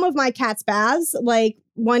some of my cats baths. Like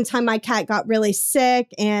one time my cat got really sick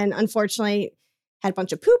and unfortunately had a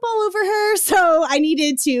bunch of poop all over her. So I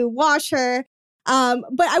needed to wash her.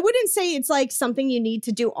 But I wouldn't say it's like something you need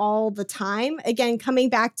to do all the time. Again, coming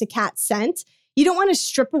back to cat scent, you don't want to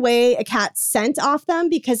strip away a cat's scent off them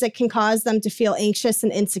because it can cause them to feel anxious and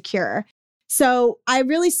insecure. So I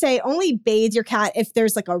really say only bathe your cat if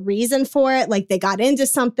there's like a reason for it, like they got into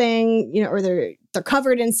something, or they're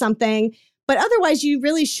covered in something. But otherwise, you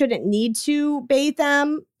really shouldn't need to bathe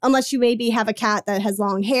them unless you maybe have a cat that has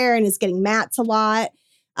long hair and is getting mats a lot.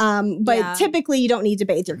 But typically, you don't need to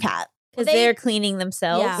bathe your cat. Because they're cleaning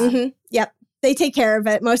themselves. Yeah. Mm-hmm. Yep. They take care of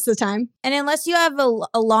it most of the time. And unless you have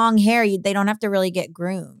a long hair, they don't have to really get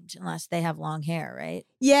groomed unless they have long hair, right?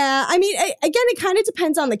 Yeah. Again, it kind of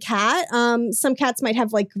depends on the cat. Some cats might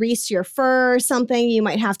have like greasier fur or something. You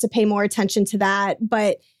might have to pay more attention to that.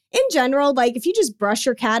 But in general, like if you just brush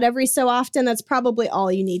your cat every so often, that's probably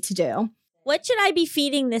all you need to do. What should I be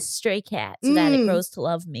feeding this stray cat so that it grows to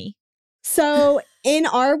love me? So in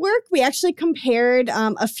our work, we actually compared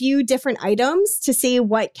a few different items to see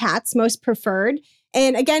what cats most preferred.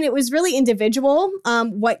 And again, it was really individual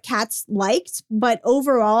what cats liked. But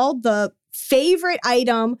overall, the favorite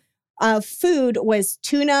item of food was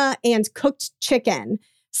tuna and cooked chicken.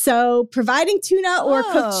 So providing tuna or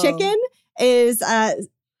cooked chicken is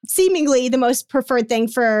seemingly the most preferred thing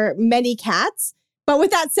for many cats. But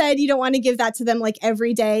with that said, you don't want to give that to them like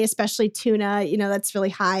every day, especially tuna. That's really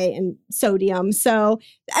high in sodium. So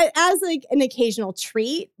as like an occasional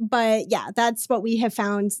treat. But yeah, that's what we have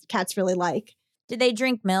found cats really like. Do they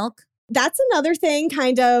drink milk? That's another thing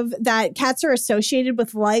kind of that cats are associated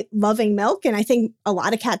with loving milk. And I think a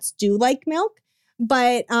lot of cats do like milk.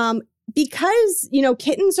 But because,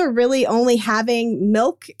 kittens are really only having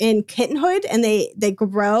milk in kittenhood and they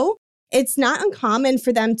grow, it's not uncommon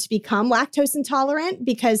for them to become lactose intolerant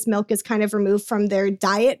because milk is kind of removed from their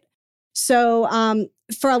diet. So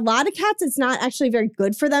for a lot of cats, it's not actually very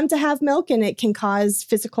good for them to have milk and it can cause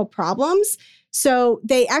physical problems. So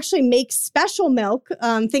they actually make special milk,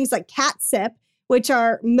 things like cat sip, which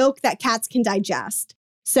are milk that cats can digest.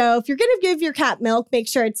 So if you're going to give your cat milk, make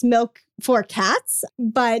sure it's milk for cats.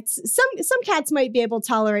 But some cats might be able to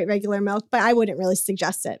tolerate regular milk, but I wouldn't really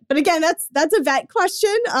suggest it. But again, that's a vet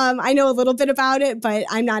question. I know a little bit about it, but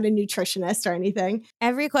I'm not a nutritionist or anything.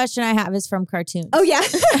 Every question I have is from cartoons. Oh, yeah.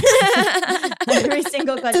 Every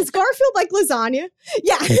single question. Does Garfield like lasagna?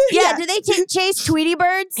 Yeah. Yeah, do they chase Tweety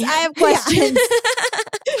birds? I have questions.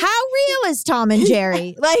 How real is Tom and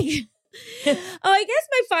Jerry? Like, I guess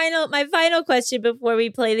my final question before we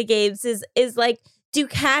play the games is like, do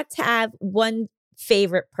cats have one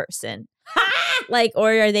favorite person? Like,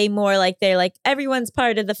 or are they more like they're like everyone's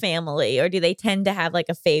part of the family, or do they tend to have like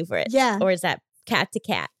a favorite? Yeah. Or is that cat to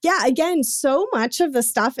cat? Yeah, again, so much of the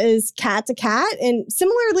stuff is cat to cat. And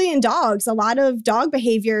similarly in dogs, a lot of dog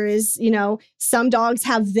behavior is, some dogs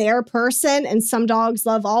have their person and some dogs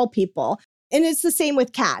love all people. And it's the same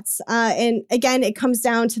with cats. And again, it comes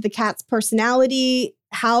down to the cat's personality,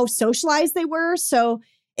 how socialized they were. So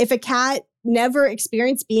if a cat never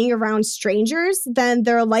experienced being around strangers, then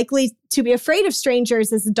they're likely to be afraid of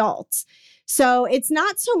strangers as adults. So it's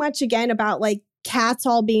not so much, again, about like cats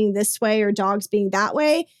all being this way or dogs being that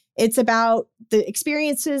way. It's about the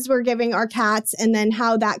experiences we're giving our cats and then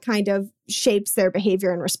how that kind of shapes their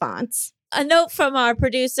behavior and response. A note from our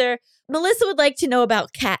producer, Melissa would like to know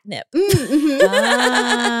about catnip.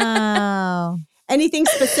 oh. Anything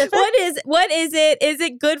specific? What is it? Is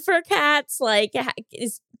it good for cats? Like,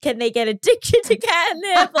 can they get addicted to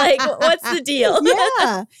catnip? Like, what's the deal?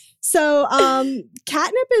 Yeah. So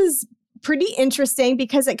catnip is pretty interesting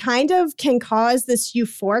because it kind of can cause this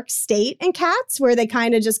euphoric state in cats where they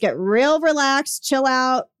kind of just get real relaxed, chill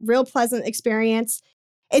out, real pleasant experience.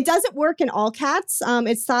 It doesn't work in all cats.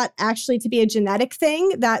 It's thought actually to be a genetic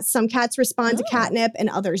thing that some cats respond to catnip and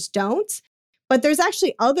others don't. But there's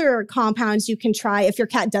actually other compounds you can try if your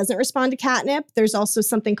cat doesn't respond to catnip. There's also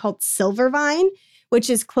something called silvervine, which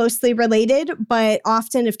is closely related. But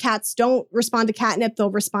often if cats don't respond to catnip, they'll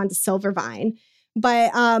respond to silvervine.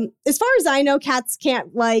 But as far as I know, cats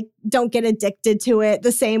don't get addicted to it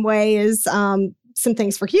the same way as some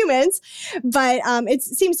things for humans. But it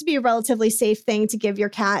seems to be a relatively safe thing to give your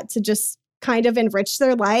cat to just kind of enrich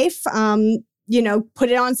their life. Put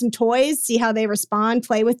it on some toys, see how they respond,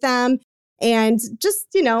 play with them, and just,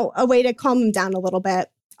 a way to calm them down a little bit.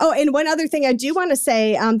 Oh, and one other thing I do want to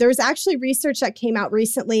say, there's actually research that came out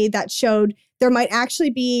recently that showed there might actually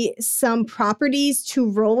be some properties to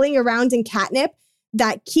rolling around in catnip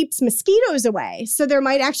that keeps mosquitoes away. So there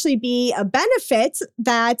might actually be a benefit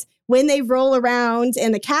that when they roll around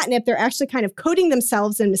in the catnip, they're actually kind of coating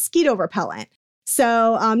themselves in mosquito repellent.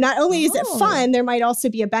 So not only is it fun, there might also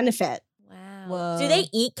be a benefit. Wow. Whoa. Do they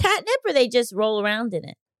eat catnip or they just roll around in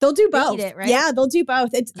it? They'll do both. Eat it, right? Yeah, they'll do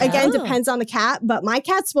both. It again Oh. depends on the cat, but my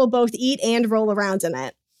cats will both eat and roll around in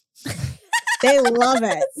it. They love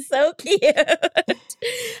it. So cute.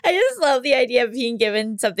 I just love the idea of being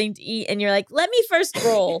given something to eat and you're like, let me first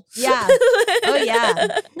roll. Yeah. Oh,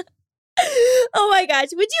 yeah. Oh my gosh.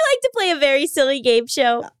 Would you like to play a very silly game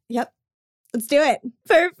show? Yep. Let's do it.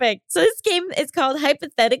 Perfect. So this game is called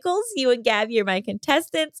Hypotheticals. You and Gabby are my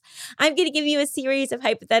contestants. I'm going to give you a series of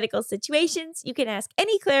hypothetical situations. You can ask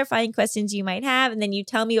any clarifying questions you might have, and then you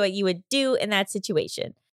tell me what you would do in that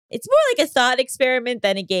situation. It's more like a thought experiment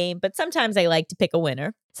than a game, but sometimes I like to pick a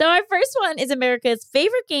winner. So our first one is America's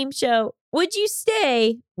favorite game show. Would you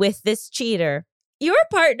stay with this cheater? Your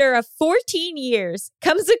partner of 14 years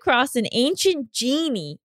comes across an ancient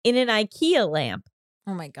genie in an IKEA lamp.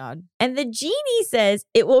 Oh, my God. And the genie says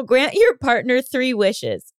it will grant your partner 3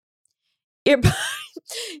 wishes.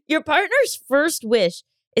 Your partner's first wish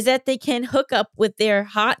is that they can hook up with their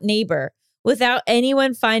hot neighbor without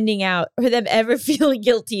anyone finding out or them ever feeling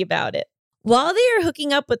guilty about it. While they are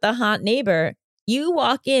hooking up with the hot neighbor, you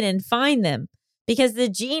walk in and find them because the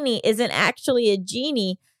genie isn't actually a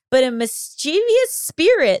genie, but a mischievous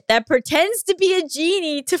spirit that pretends to be a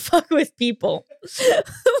genie to fuck with people.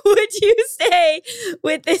 Would you stay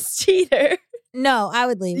with this cheater? No, I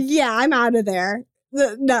would leave. Yeah, I'm out of there.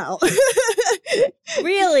 No.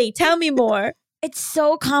 Really? Tell me more. It's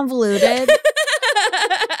so convoluted.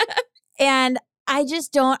 And I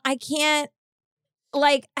don't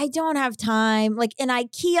have time. Like an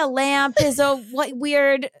IKEA lamp is a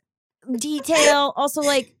weird detail. Also,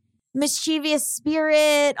 like, mischievous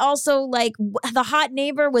spirit. Also, like, the hot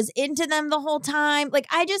neighbor was into them the whole time. Like,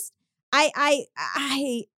 I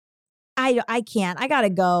can't. I gotta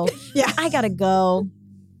go. Yeah. I gotta go.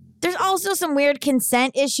 There's also some weird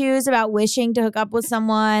consent issues about wishing to hook up with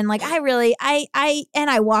someone. Like, I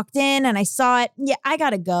walked in and I saw it. Yeah, I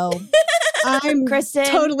gotta go. I'm Kristyn?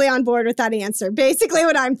 totally on board with that answer. Basically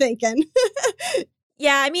what I'm thinking.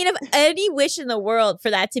 Yeah, I mean, if any wish in the world for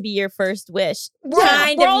that to be your first wish, World-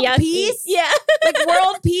 kind world of yucky. peace? Yeah, Like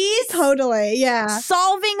world peace, Totally. Yeah.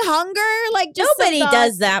 solving hunger, like just some nobody thoughts.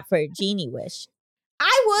 does that for a genie wish.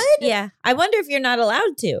 I would. Yeah, I wonder if you're not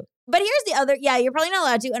allowed to. But here's the other, you're probably not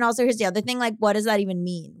allowed to. And also here's the other thing, like, what does that even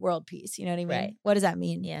mean? World peace, you know what I mean? Right. What does that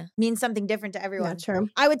mean? Yeah. Means something different to everyone. Yeah, true.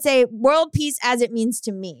 I would say world peace as it means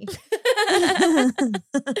to me.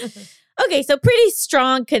 Okay, so pretty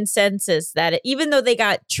strong consensus that even though they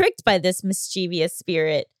got tricked by this mischievous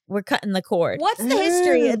spirit, we're cutting the cord. What's the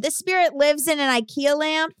history? This spirit lives in an IKEA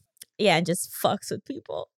lamp. Yeah, and just fucks with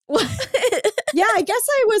people. Yeah, I guess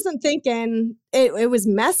I wasn't thinking it was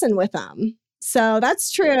messing with them. So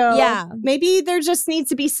that's true. Yeah. Maybe there just needs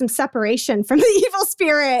to be some separation from the evil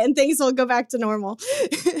spirit and things will go back to normal.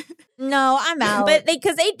 No, I'm out. But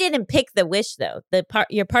because they didn't pick the wish though,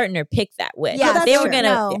 your partner picked that wish. Yeah, that's they were true.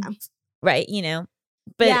 gonna No. right,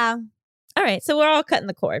 But yeah. all right, so we're all cutting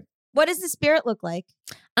the cord. What does the spirit look like?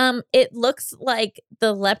 It looks like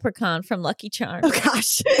the leprechaun from Lucky Charms. Oh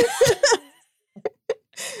gosh.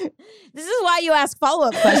 This is why you ask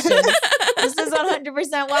follow-up questions. This is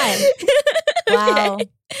 100% why. Wow. Okay.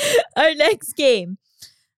 Our next game.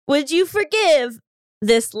 Would you forgive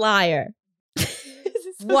this liar?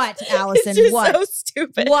 What, Allison? It's just What? so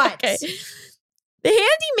stupid. What? Okay. The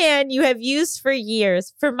handyman you have used for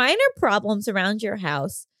years for minor problems around your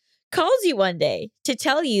house calls you one day to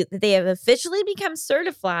tell you that they have officially become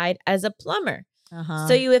certified as a plumber. Uh-huh.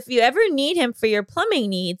 So if you ever need him for your plumbing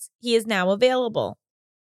needs, he is now available.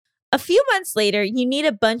 A few months later, you need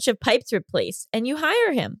a bunch of pipes replaced and you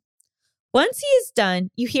hire him. Once he is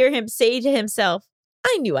done, you hear him say to himself,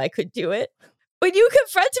 I knew I could do it. When you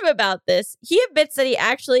confront him about this, he admits that he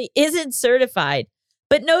actually isn't certified,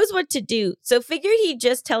 but knows what to do. So figured he'd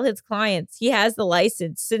just tell his clients he has the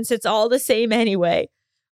license since it's all the same anyway.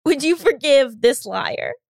 Would you forgive this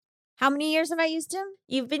liar? How many years have I used him?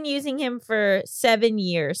 You've been using him for 7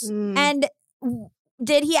 years. And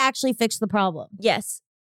did he actually fix the problem? Yes.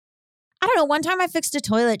 I don't know. One time I fixed a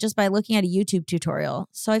toilet just by looking at a YouTube tutorial.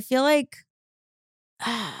 So I feel like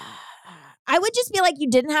I would just be like, you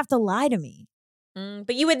didn't have to lie to me.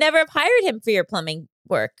 But you would never have hired him for your plumbing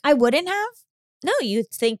work. I wouldn't have. No, you'd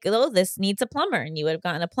think, oh, this needs a plumber. And you would have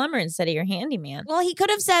gotten a plumber instead of your handyman. Well, he could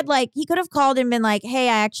have said he could have called and been like, hey,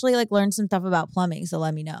 I actually learned some stuff about plumbing. So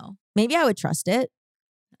let me know. Maybe I would trust it.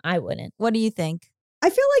 I wouldn't. What do you think? I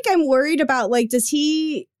feel like I'm worried about what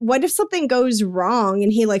if something goes wrong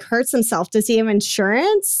and he hurts himself? Does he have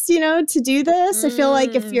insurance, to do this? I feel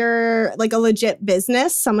like if you're a legit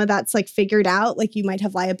business, some of that's figured out, you might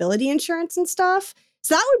have liability insurance and stuff.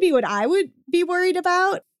 So that would be what I would be worried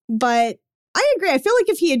about. But I agree. I feel like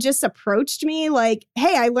if he had just approached me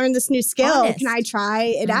hey, I learned this new skill. Honest. Can I try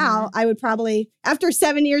it out? I would probably, after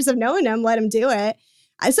 7 years of knowing him, let him do it.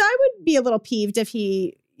 So I would be a little peeved if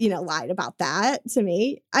he lied about that to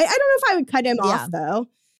me. I don't know if I would cut him off though.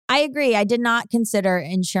 I agree. I did not consider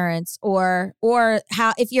insurance or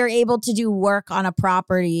how if you're able to do work on a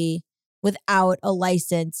property without a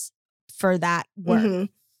license for that work. Mhm.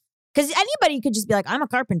 Because anybody could just be like, I'm a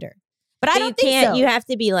carpenter. But I But don't you think can't. so. You have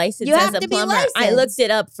to be licensed You as have a to be plumber. I licensed. looked it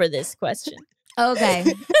up for this question. Okay.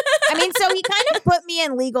 I mean, so he kind of put me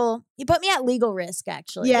in legal. He put me at legal risk,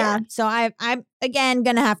 actually. Yeah. So I'm again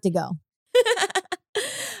gonna have to go.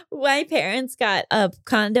 My parents got a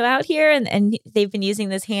condo out here and they've been using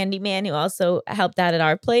this handyman who also helped out at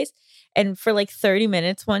our place. And for 30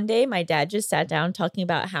 minutes one day, my dad just sat down talking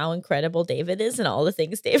about how incredible David is and all the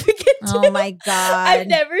things David can do. Oh my God. I've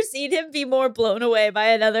never seen him be more blown away by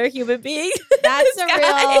another human being. That's This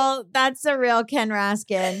guy. that's a real Ken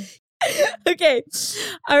Raskin. Okay.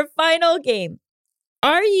 Our final game.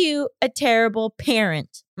 Are you a terrible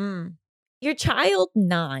parent? Your child,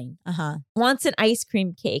 9, Uh-huh. wants an ice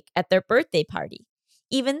cream cake at their birthday party,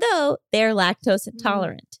 even though they're lactose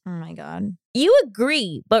intolerant. Oh my God. You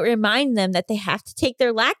agree, but remind them that they have to take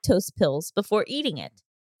their lactose pills before eating it.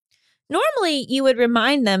 Normally, you would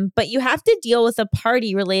remind them, but you have to deal with a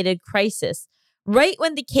party-related crisis right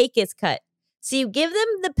when the cake is cut. So you give them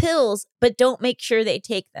the pills, but don't make sure they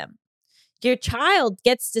take them. Your child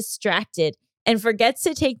gets distracted and forgets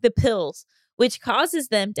to take the pills, which causes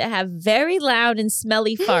them to have very loud and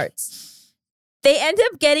smelly farts. They end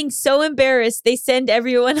up getting so embarrassed, they send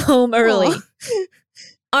everyone home early. Aw.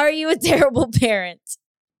 Are you a terrible parent?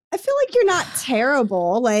 I feel like you're not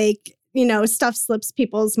terrible. Stuff slips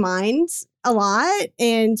people's minds a lot.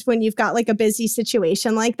 And when you've got a busy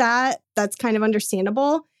situation like that, that's kind of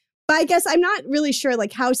understandable. But I guess I'm not really sure,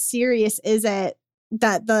 how serious is it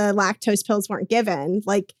that the lactose pills weren't given?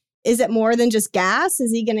 Is it more than just gas?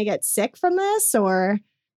 Is he going to get sick from this or?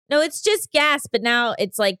 No, it's just gas, but now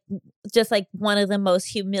it's like just like one of the most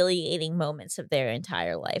humiliating moments of their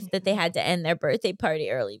entire life that they had to end their birthday party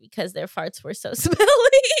early because their farts were so smelly.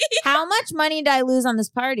 How much money did I lose on this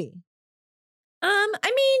party? I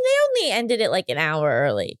mean, they only ended it like an hour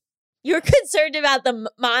early. You were concerned about the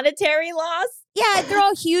monetary loss? Yeah, I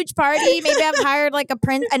throw a huge party. Maybe I've hired like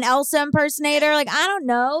an Elsa impersonator. Like, I don't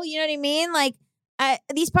know. You know what I mean? Like,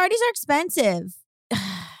 these parties are expensive.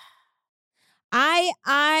 I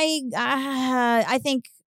think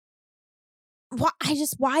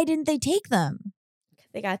why didn't they take them?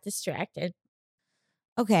 They got distracted.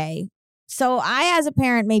 Okay. So I, as a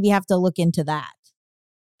parent, maybe have to look into that.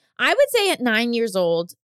 I would say at 9 years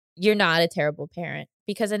old, you're not a terrible parent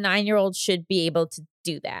because a 9-year-old should be able to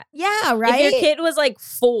do that. Yeah, right. If your kid was like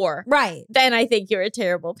 4, right, then I think you're a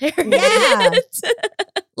terrible parent. Yeah.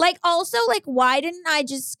 Like, also, like, why didn't I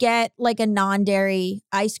just get like a non-dairy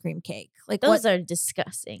ice cream cake? Like, Those are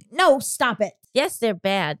disgusting. No, stop it. Yes, they're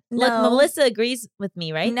bad. No. Look, Melissa agrees with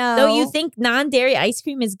me, right? No. So you think non-dairy ice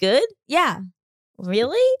cream is good? Yeah.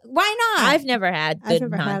 Really? Why not? I've never had I've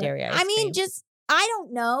good never had it. non-dairy ice cream. I mean, just I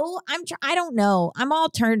don't know. I don't know. I'm all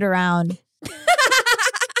turned around.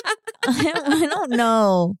 I don't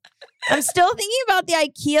know. I'm still thinking about the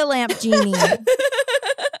IKEA lamp genie.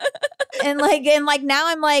 And now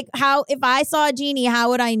I'm like, how if I saw a genie, how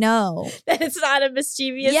would I know? that it's not a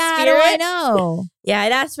mischievous Yeah, how do spirit. I know? Yeah,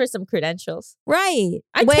 I'd ask for some credentials. Right.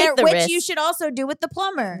 I'd take the which risk. you should also do with the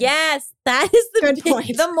plumber. Yes, that is the Good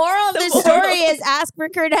point. The moral of The this moral. story is ask for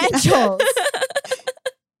credentials.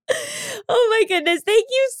 Oh my goodness. Thank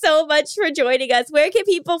you so much for joining us. Where can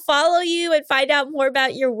people follow you and find out more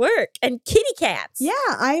about your work and kitty cats? Yeah,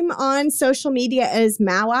 I'm on social media as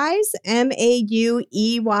Maueyes,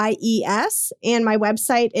 Maueyes, and my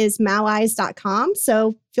website is maueyes.com.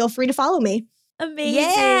 So feel free to follow me. Amazing.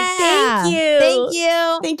 Yeah. Thank you. Thank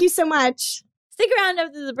you. Thank you so much. Stick around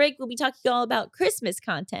after the break. We'll be talking all about Christmas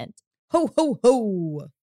content. Ho, ho, ho.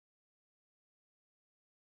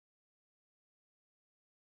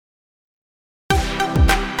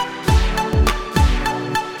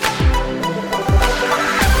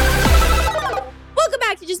 Welcome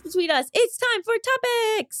back to Just Between Us. It's time for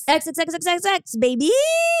topics. XXXXXX, baby.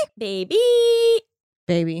 Baby.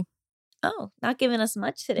 Baby. Oh, not giving us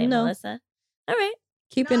much today, No. Melissa. All right.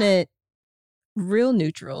 Keeping it real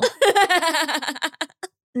neutral.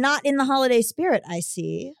 Not in the holiday spirit, I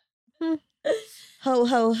see. Hmm. Ho,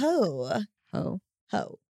 ho, ho. Oh.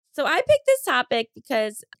 Ho. So I picked this topic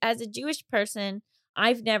because as a Jewish person,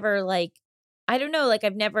 I've never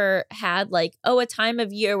I've never had a time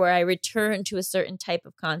of year where I return to a certain type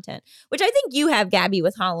of content, which I think you have, Gabby,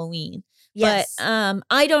 with Halloween. Yes. But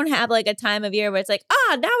I don't have a time of year where it's like,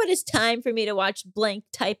 now it is time for me to watch blank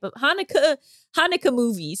type of Hanukkah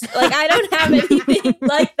movies. Like, I don't have anything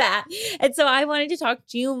like that. And so I wanted to talk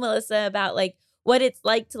to you, Melissa, about what it's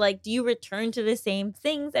like to do you return to the same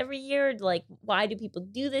things every year? Why do people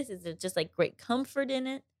do this? Is it just great comfort in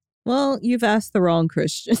it? Well, you've asked the wrong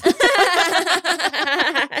Christian.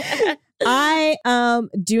 I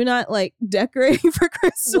do not like decorating for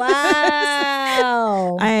Christmas.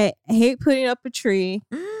 Wow. I hate putting up a tree.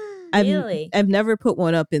 Really? I've never put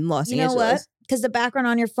one up in Los You know Angeles. what? Because the background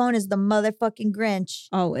on your phone is the motherfucking Grinch.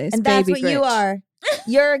 Always. And that's Baby what you Grinch. are.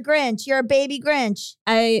 You're a Grinch. You're a baby Grinch.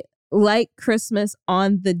 I like Christmas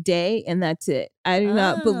on the day, and that's it. I do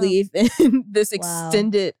not Oh. believe in this Wow.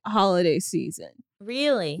 extended holiday season.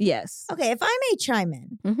 Really? Yes. Okay, if I may chime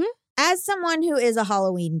in, Mhm. as someone who is a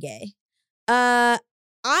Halloween gay,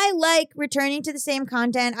 I like returning to the same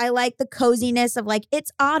content. I like the coziness of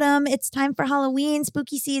it's autumn, it's time for Halloween,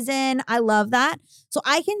 spooky season. I love that. So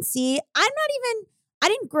I can see, I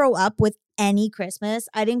didn't grow up with any Christmas.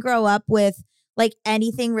 I didn't grow up with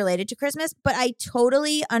anything related to Christmas, but I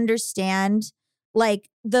totally understand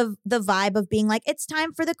the vibe of being it's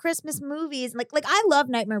time for the Christmas movies. Like I love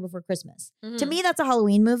Nightmare Before Christmas. To me, that's a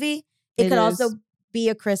Halloween movie. It could is. also be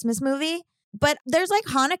a Christmas movie. But there's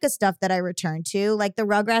Hanukkah stuff that I return to, like the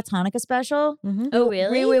Rugrats Hanukkah special. Mhm. Oh,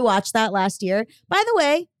 really? We watched that last year. By the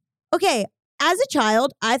way, okay, as a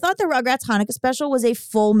child, I thought the Rugrats Hanukkah special was a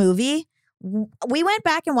full movie. We went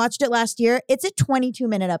back and watched it last year. It's a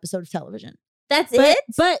 22-minute episode of television. That's But,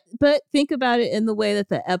 it? but think about it in the way that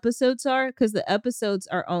the episodes are, because the episodes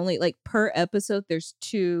are only per episode. There's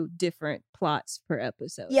 2 different plots per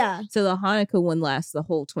episode. Yeah. So the Hanukkah one lasts the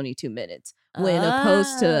whole 22 minutes. When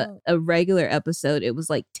opposed to Oh. a regular episode, it was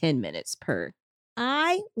 10 minutes per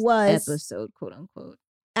I was episode, quote unquote.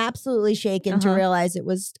 absolutely shaken to Uh-huh. realize it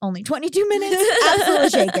was only 22 minutes. Absolutely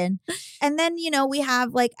shaken. And then, we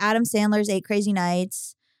have Adam Sandler's 8 Crazy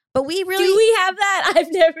Nights. But we really Do we have that?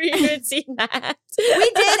 I've never even seen that.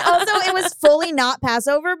 we did. Also, it was fully not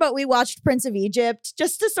Passover, but we watched Prince of Egypt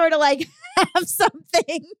just to sort of like have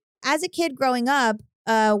something. As a kid growing up,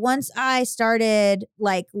 once I started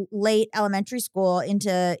like late elementary school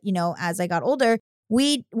into, as I got older,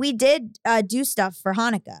 we did do stuff for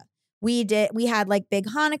Hanukkah. We had like big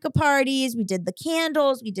Hanukkah parties. We did the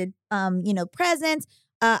candles. We did, presents.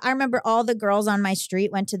 I remember all the girls on my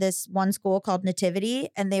street went to this one school called Nativity,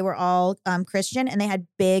 and they were all Christian, and they had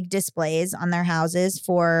big displays on their houses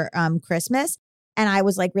for Christmas. And I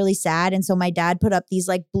was like really sad. And so my dad put up these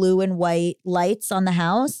like blue and white lights on the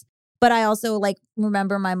house. But I also like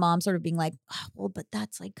remember my mom sort of being like, oh, well, but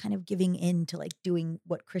that's like kind of giving in to like doing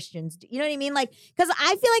what Christians do. You know what I mean? Like, because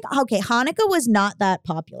I feel like, okay, Hanukkah was not that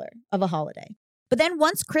popular of a holiday. But then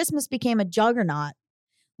once Christmas became a juggernaut,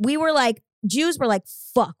 we were like, Jews were like,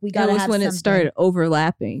 fuck, we got to have That was when something. it started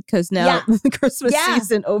overlapping because now the Christmas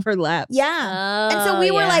season overlaps. Yeah. And so we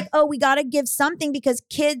were like, oh, we got to give something because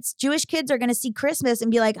Jewish kids are going to see Christmas and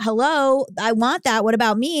be like, hello, I want that. What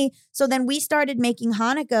about me? So then we started making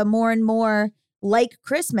Hanukkah more and more like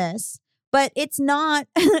Christmas, but it's not,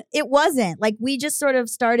 it wasn't. Like we just sort of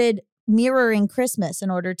started mirroring Christmas in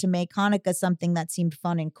order to make Hanukkah something that seemed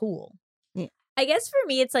fun and cool. I guess for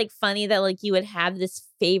me, it's like funny that like you would have this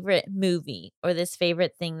favorite movie or this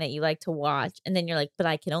favorite thing that you like to watch. And then you're like, but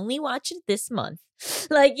I can only watch it this month.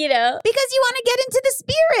 Like, Because you want to get into the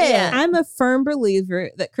spirit. Yeah. I'm a firm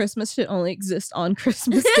believer that Christmas should only exist on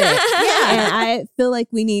Christmas Day. And I feel like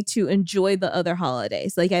we need to enjoy the other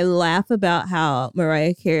holidays. Like I laugh about how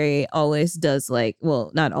Mariah Carey always does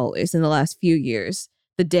not always, in the last few years,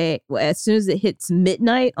 the day, as soon as it hits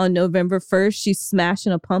midnight on November 1st, she's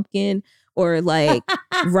smashing a pumpkin. Or like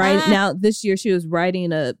right now this year she was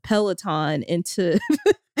riding a Peloton into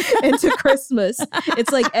Christmas.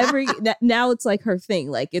 It's like now it's like her thing.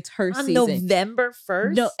 Like it's her on season. November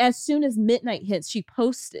 1st? No, as soon as midnight hits, she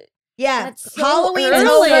posts it. Yeah. That's so Halloween's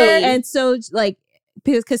early. over. And so like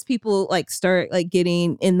because people like start like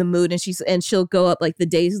getting in the mood and she'll go up like the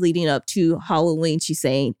days leading up to Halloween. She's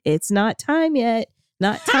saying, it's not time yet.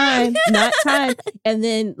 Not time. Not time. And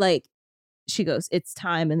then like she goes, it's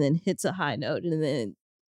time, and then hits a high note, and then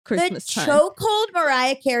Christmas the time. chokehold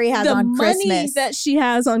Mariah Carey has the on money Christmas. that she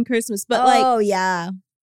has on Christmas. But yeah.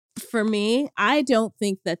 for me, I don't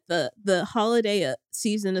think that the holiday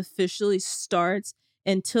season officially starts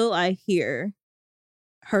until I hear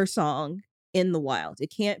her song in the wild.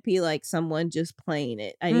 It can't be like someone just playing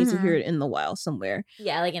it. I need to hear it in the wild somewhere.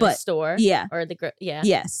 Yeah, like in a store. Yeah. Or yeah.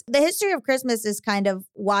 Yes. The history of Christmas is kind of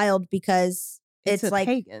wild because it's a like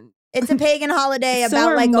pagan. it's a pagan holiday So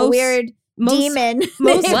about are like a most- weird demon.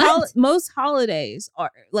 Most holidays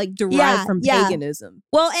are like derived from paganism.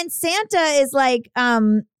 Well, and Santa is like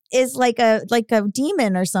a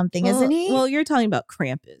demon or something, isn't he? Well, you're talking about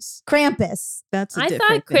Krampus. Krampus. That's a I different thought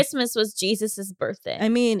thing. Christmas was Jesus's birthday. I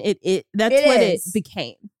mean, that's It what is. it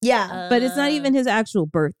became. Yeah. But it's not even his actual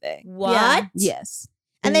birthday. What? Yeah. Yes.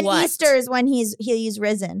 And then What? Easter is when he's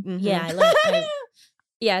risen. Mhm. Yeah,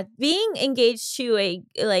 yeah, being engaged to a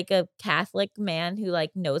Catholic man who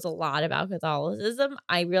like knows a lot about Catholicism,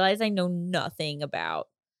 I realize I know nothing about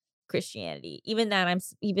Christianity. Even that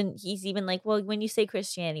he's even like, well, when you say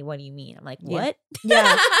Christianity, what do you mean? I'm like, what?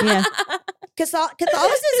 Yeah. Yeah.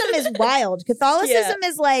 Catholicism is wild. Catholicism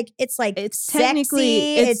is like it's sexy,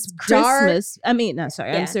 Technically, it's dark. Christmas. I mean, no,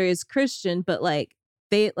 sorry. Yeah. I'm sorry. It's Christian, but like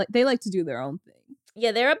they like to do their own thing.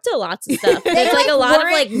 Yeah, they're up to lots of stuff. They, There's like a like, lot of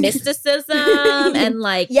weren't- like mysticism and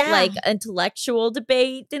like Yeah. intellectual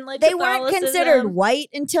debate and like They weren't Catholicism. considered white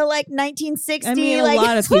until like 1960. I mean, a like,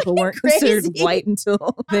 lot of it's people fucking weren't considered crazy. white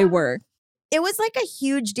until they were. It was like a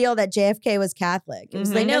huge deal that JFK was Catholic. It was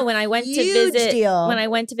Mhm. I like know a when I went to huge visit deal. when I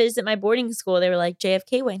went to visit my boarding school, they were like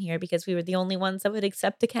JFK went here because we were the only ones that would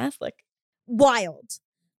accept a Catholic. wild.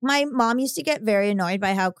 My mom used to get very annoyed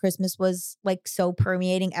by how Christmas was like so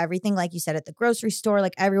permeating everything, like you said, at the grocery store,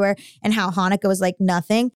 like everywhere, and how Hanukkah was like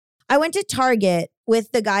nothing. I went to Target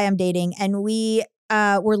with the guy I'm dating, and we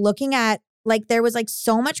were looking at like there was like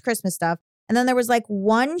so much Christmas stuff, and then there was like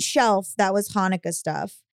one shelf that was Hanukkah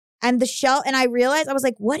stuff. And the shelf, and I realized, I was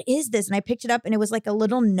like, what is this? And I picked it up, and it was like a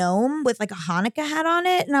little gnome with like a Hanukkah hat on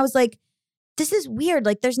it. And I was like, this is weird.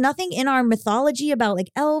 Like, there's nothing in our mythology about like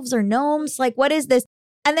elves or gnomes. Like, what is this?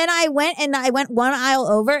 And then I went one aisle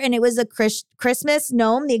over, and it was a Christmas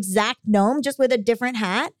gnome, the exact gnome, just with a different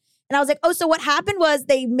hat. And I was like, oh, so what happened was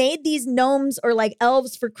they made these gnomes or like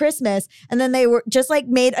elves for Christmas, and then they were just like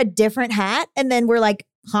made a different hat, and then we're like,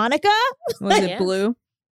 Hanukkah? Was Yeah. it blue?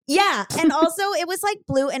 Yeah. And also it was like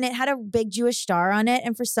blue and it had a big Jewish star on it.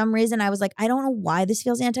 And for some reason I was like, I don't know why this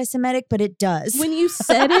feels anti-Semitic, but it does. When you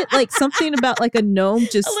said it, like something about like a gnome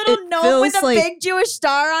just a little it gnome with feels a like, big Jewish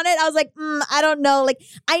star on it. I was like, I don't know. Like,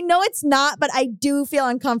 I know it's not, but I do feel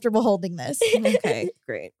uncomfortable holding this. okay,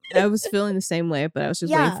 great. I was feeling the same way, but I was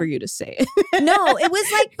just waiting for you to say it. No, it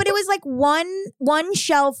was like one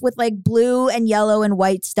shelf with like blue and yellow and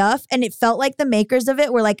white stuff. And it felt like the makers of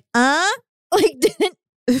it were like, like didn't.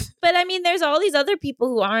 But I mean, there's all these other people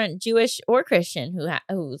who aren't Jewish or Christian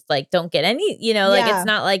who like don't get any, like it's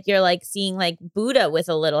not like you're like seeing like Buddha with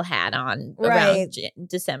a little hat on around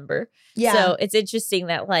December. Yeah. So it's interesting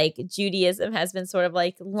that like Judaism has been sort of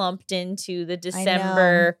like lumped into the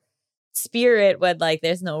December spirit when like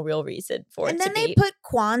there's no real reason for it to be. And then they put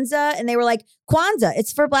Kwanzaa and they were like, Kwanzaa,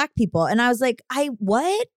 it's for Black people. And I was like,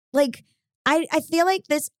 what? Like, I feel like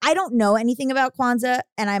this, I don't know anything about Kwanzaa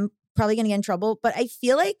and I'm probably gonna get in trouble, but I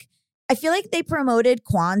feel like they promoted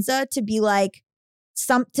Kwanzaa to be like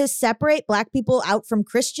to separate Black people out from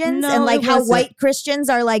Christians, and like how white Christians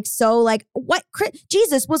are like so like what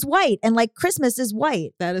Jesus was white and like Christmas is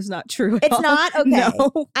white. That is not true. It's not okay.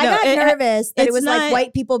 No, I got nervous that it was like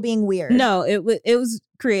white people being weird. No, it was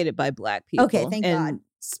created by Black people. Okay, thank God.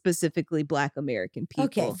 Specifically Black American people.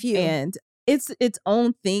 Okay, phew. And it's its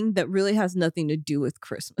own thing that really has nothing to do with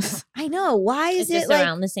Christmas. I know. Why is it's it just like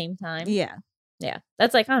around the same time? Yeah. Yeah.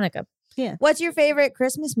 That's like Hanukkah. Yeah. What's your favorite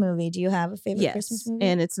Christmas movie? Do you have a favorite Christmas movie?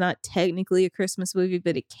 And it's not technically a Christmas movie,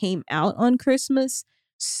 but it came out on Christmas.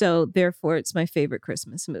 So therefore it's my favorite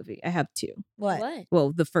Christmas movie. I have two. What?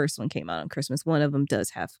 Well, the first one came out on Christmas. One of them does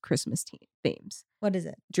have Christmas themes. What is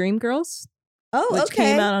it? Dreamgirls. Oh, which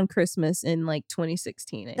came out on Christmas in like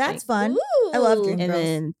 2016. I That's think. fun. Ooh. I love Dreamgirls. And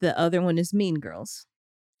then the other one is Mean Girls.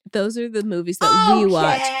 Those are the movies that we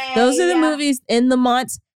watch. Those are the movies in the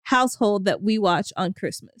Mont's household that we watch on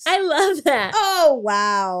Christmas. I love that. Oh,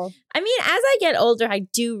 wow. I mean, as I get older, I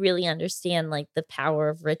do really understand like the power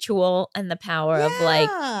of ritual and the power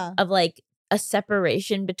of like a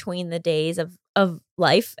separation between the days of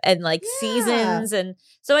life and like seasons. And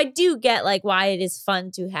so I do get like why it is fun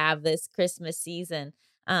to have this Christmas season.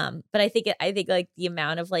 But I think like the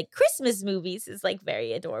amount of like Christmas movies is like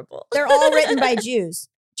very adorable. They're all written by Jews.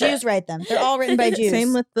 Jews write them. They're all written by Jews.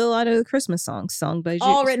 Same with a lot of the Christmas songs sung by Jews.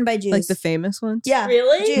 All written by Jews. Like the famous ones. Yeah.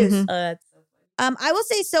 Really? Jews. Mhm. That's so funny. I will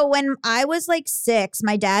say, so when I was like 6,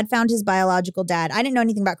 my dad found his biological dad. I didn't know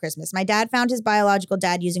anything about Christmas. My dad found his biological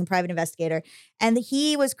dad using Private Investigator, and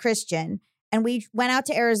he was Christian. And we went out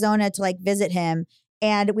to Arizona to like visit him.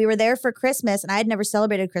 And we were there for Christmas, and I had never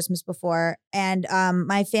celebrated Christmas before. And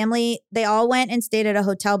my family, they all went and stayed at a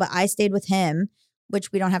hotel, but I stayed with him,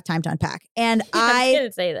 which we don't have time to unpack. And I was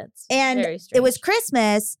gonna say that's very strange. it was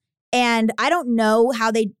Christmas, and I don't know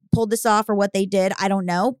how they pulled this off or what they did. I don't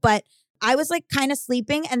know, but I was like kind of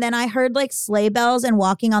sleeping, and then I heard like sleigh bells and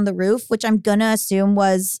walking on the roof, which I'm gonna assume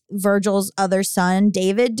was Virgil's other son,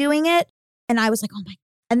 David, doing it. And I was like, oh my.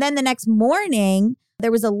 And then the next morning, there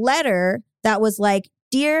was a letter that was like,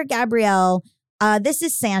 "Dear Gabrielle, this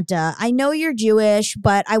is Santa. I know you're Jewish,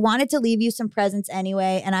 but I wanted to leave you some presents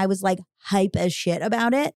anyway." And I was like hype as shit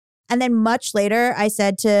about it. And then much later, I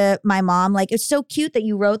said to my mom, like, "It's so cute that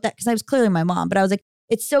you wrote that," because I was clearly my mom, but I was like,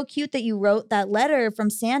 "It's so cute that you wrote that letter from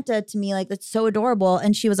Santa to me. Like, that's so adorable."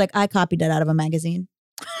 And she was like, "I copied it out of a magazine."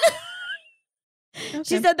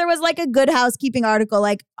 She said there was like a Good Housekeeping article,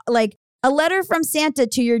 like a letter from Santa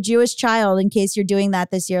to your Jewish child in case you're doing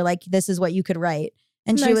that this year. Like, this is what you could write.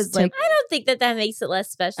 And she Nice was like, I don't think that makes it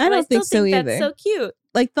less special. I don't think still so think either. That's so cute.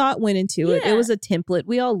 Like thought went into it. It Yeah. was a template.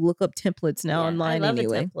 We all look up templates now Yeah, online I love a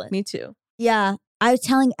anyway. template. Me too. yeah. I was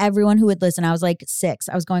telling everyone who would listen, I was like 6.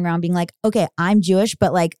 I was going around being like, okay, I'm Jewish,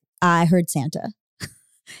 but like I heard Santa.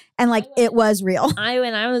 And like it was real.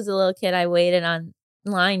 When I was a little kid, I waited on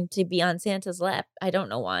line to be on Santa's lap. I don't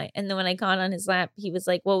know why. And then when I got on his lap, he was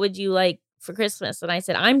like, "What would you like for Christmas?" And I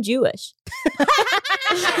said, "I'm Jewish."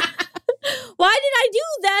 Why did I do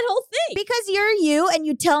that whole thing? Because you're you and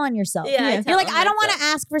you tell on yourself. Yeah, I Yeah. You're like, I don't want to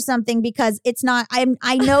ask for something because it's not, I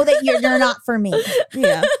know that you're not for me.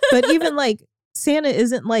 Yeah. But even like Santa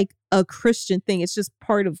isn't like a Christian thing. It's just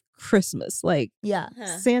part of Christmas. Like Yeah.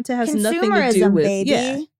 Santa has nothing to do Consumerism, with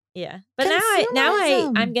baby. Yeah, but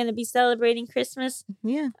Consumerism. I'm gonna be celebrating Christmas,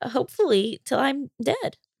 Yeah. hopefully till I'm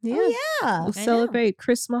dead. Yeah. Oh, yeah. We'll I know. celebrate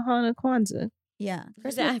Christmas, Hanukkah, Kwanzaa. Yeah.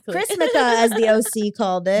 Exactly. Christmata, as the OC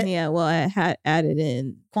called it. Yeah. Well, I had added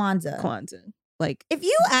in Kwanzaa. Kwanzaa. Like If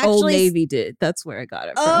you Old actually. Navy did. That's where I got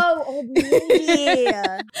it from. Oh, Old Navy.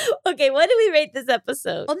 Okay, what do we rate this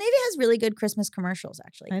episode? Old Navy has really good Christmas commercials,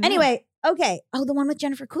 actually. I know. Anyway, okay. Oh, the one with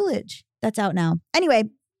Jennifer Coolidge. That's out now. Anyway,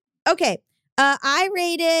 okay. I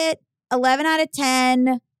rate it 11 out of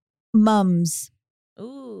 10 mums.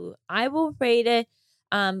 Ooh, I will rate it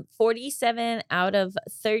 47 out of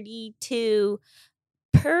 32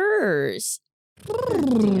 purrs.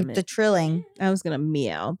 Damn it. The trilling. I was gonna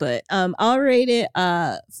meow, but I'll rate it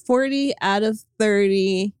 40 out of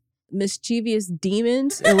 30 mischievous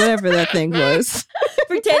demons or whatever that thing was.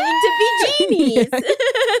 Pretending to be genies.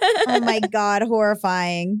 Oh my God,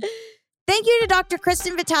 horrifying. Thank you to Dr.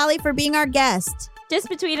 Kristyn Vitale for being our guest. Just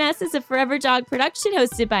Between Us is a Forever Dog production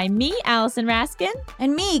hosted by me, Allison Raskin.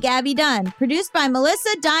 And me, Gabby Dunn. Produced by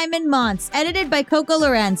Melissa Diamond Montz. Edited by Coco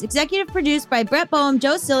Lorenz. Executive produced by Brett Boehm,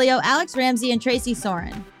 Joe Cilio, Alex Ramsey, and Tracy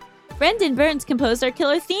Soren. Brendan Burns composed our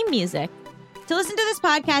killer theme music. To listen to this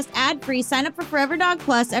podcast ad-free, sign up for Forever Dog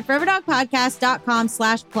Plus at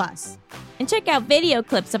foreverdogpodcast.com/plus. And check out video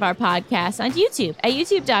clips of our podcast on YouTube at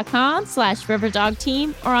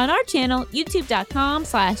youtube.com/foreverdogteam or on our channel,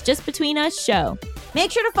 youtube.com/justbetweenusshow. Make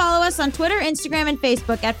sure to follow us on Twitter, Instagram, and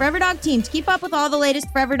Facebook at Forever Dog Team to keep up with all the latest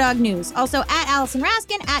Forever Dog news. Also at Allison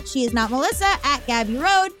Raskin, at She Is Not Melissa, at Gabby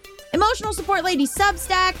Road, Emotional Support Lady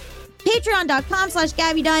Substack,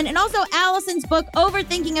 patreon.com/Gabby Dunn, and also Allison's book,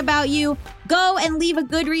 Overthinking About You. Go and leave a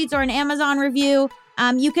Goodreads or an Amazon review.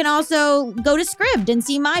 You can also go to Scribd and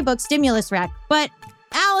see my book, Stimulus Rack. But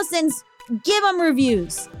Allison's, give them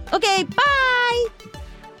reviews. Okay, bye!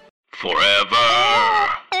 Forever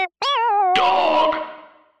Dog.